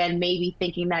realistic than maybe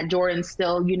thinking that Jordan's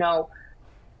still,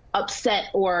 upset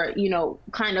or,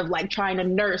 kind of like trying to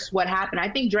nurse what happened. I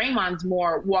think Draymond's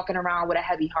more walking around with a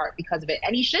heavy heart because of it,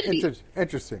 and he should be.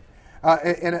 Interesting.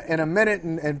 In a minute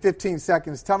and 15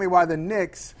 seconds, tell me why the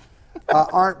Knicks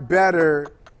aren't better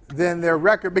than their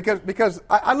record. Because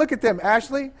I look at them,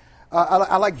 Ashley.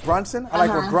 I like Brunson. I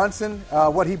like what Brunson,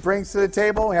 what he brings to the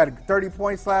table. He had 30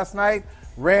 points last night.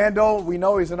 Randall, we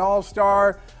know he's an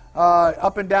all-star,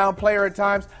 up and down player at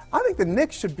times. I think the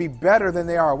Knicks should be better than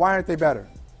they are. Why aren't they better?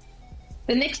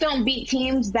 The Knicks don't beat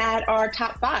teams that are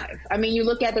top 5. I mean, you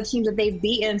look at the teams that they've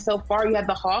beaten so far. You have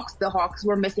the Hawks. The Hawks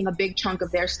were missing a big chunk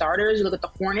of their starters. You look at the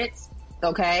Hornets.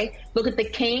 Okay. Look at the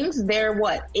Kings. They're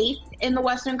 8th in the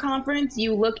Western Conference.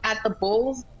 You look at the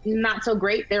Bulls, not so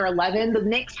great. They're 11. The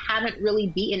Knicks haven't really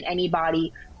beaten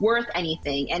anybody worth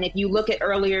anything. And if you look at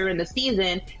earlier in the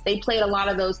season, they played a lot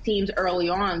of those teams early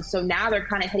on. So now they're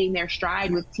kind of hitting their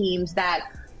stride with teams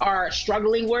that are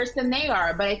struggling worse than they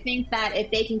are. But I think that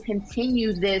if they can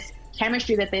continue this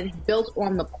chemistry that they've built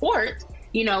on the court,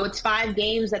 it's 5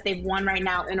 games that they've won right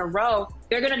now in a row.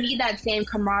 They're going to need that same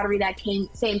camaraderie,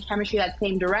 same chemistry, that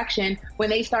same direction when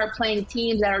they start playing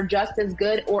teams that are just as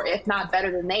good or if not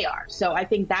better than they are. So I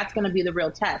think that's going to be the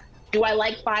real test. Do I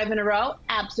like 5 in a row?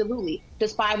 Absolutely.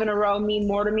 Does 5 in a row mean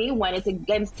more to me when it's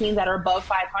against teams that are above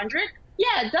 500?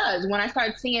 Yeah, it does. When I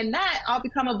start seeing that, I'll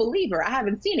become a believer. I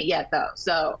haven't seen it yet, though.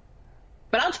 So,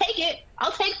 but I'll take it.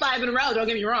 I'll take 5 in a row. Don't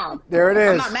get me wrong. There it is.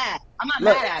 I'm not mad. I'm not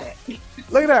mad at it.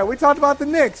 Look at that. We talked about the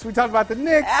Knicks. We talked about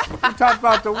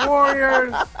the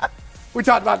Warriors. We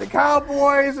talked about the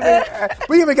Cowboys.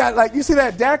 We even got, you see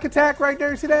that Dak attack right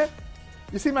there? You see that?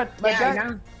 You see my Dak? I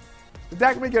know.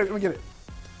 Dak, let me get it.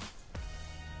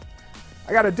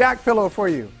 I got a Dak pillow for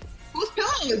you. Whose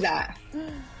pillow is that?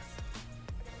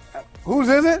 Whose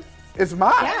is it? It's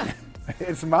mine. Yeah.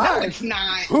 It's mine. No, it's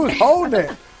not. Who's holding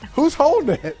it? Who's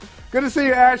holding it? Good to see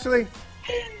you, Ashley.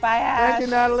 Bye, Ash. Thank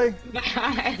you, Natalie.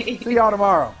 Bye. See y'all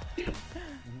tomorrow.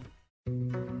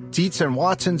 Dietz &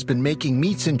 Watson's been making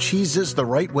meats and cheeses the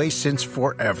right way since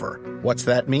forever. What's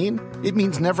that mean? It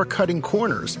means never cutting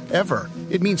corners, ever.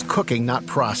 It means cooking, not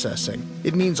processing.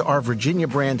 It means our Virginia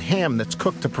brand ham that's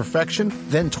cooked to perfection,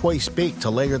 then twice baked to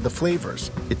layer the flavors.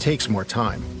 It takes more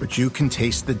time, but you can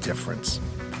taste the difference.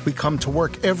 We come to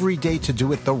work every day to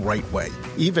do it the right way,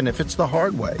 even if it's the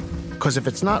hard way. Because if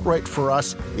it's not right for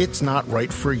us, it's not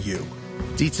right for you.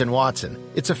 Dietz & Watson,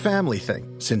 it's a family thing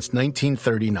since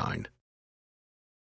 1939.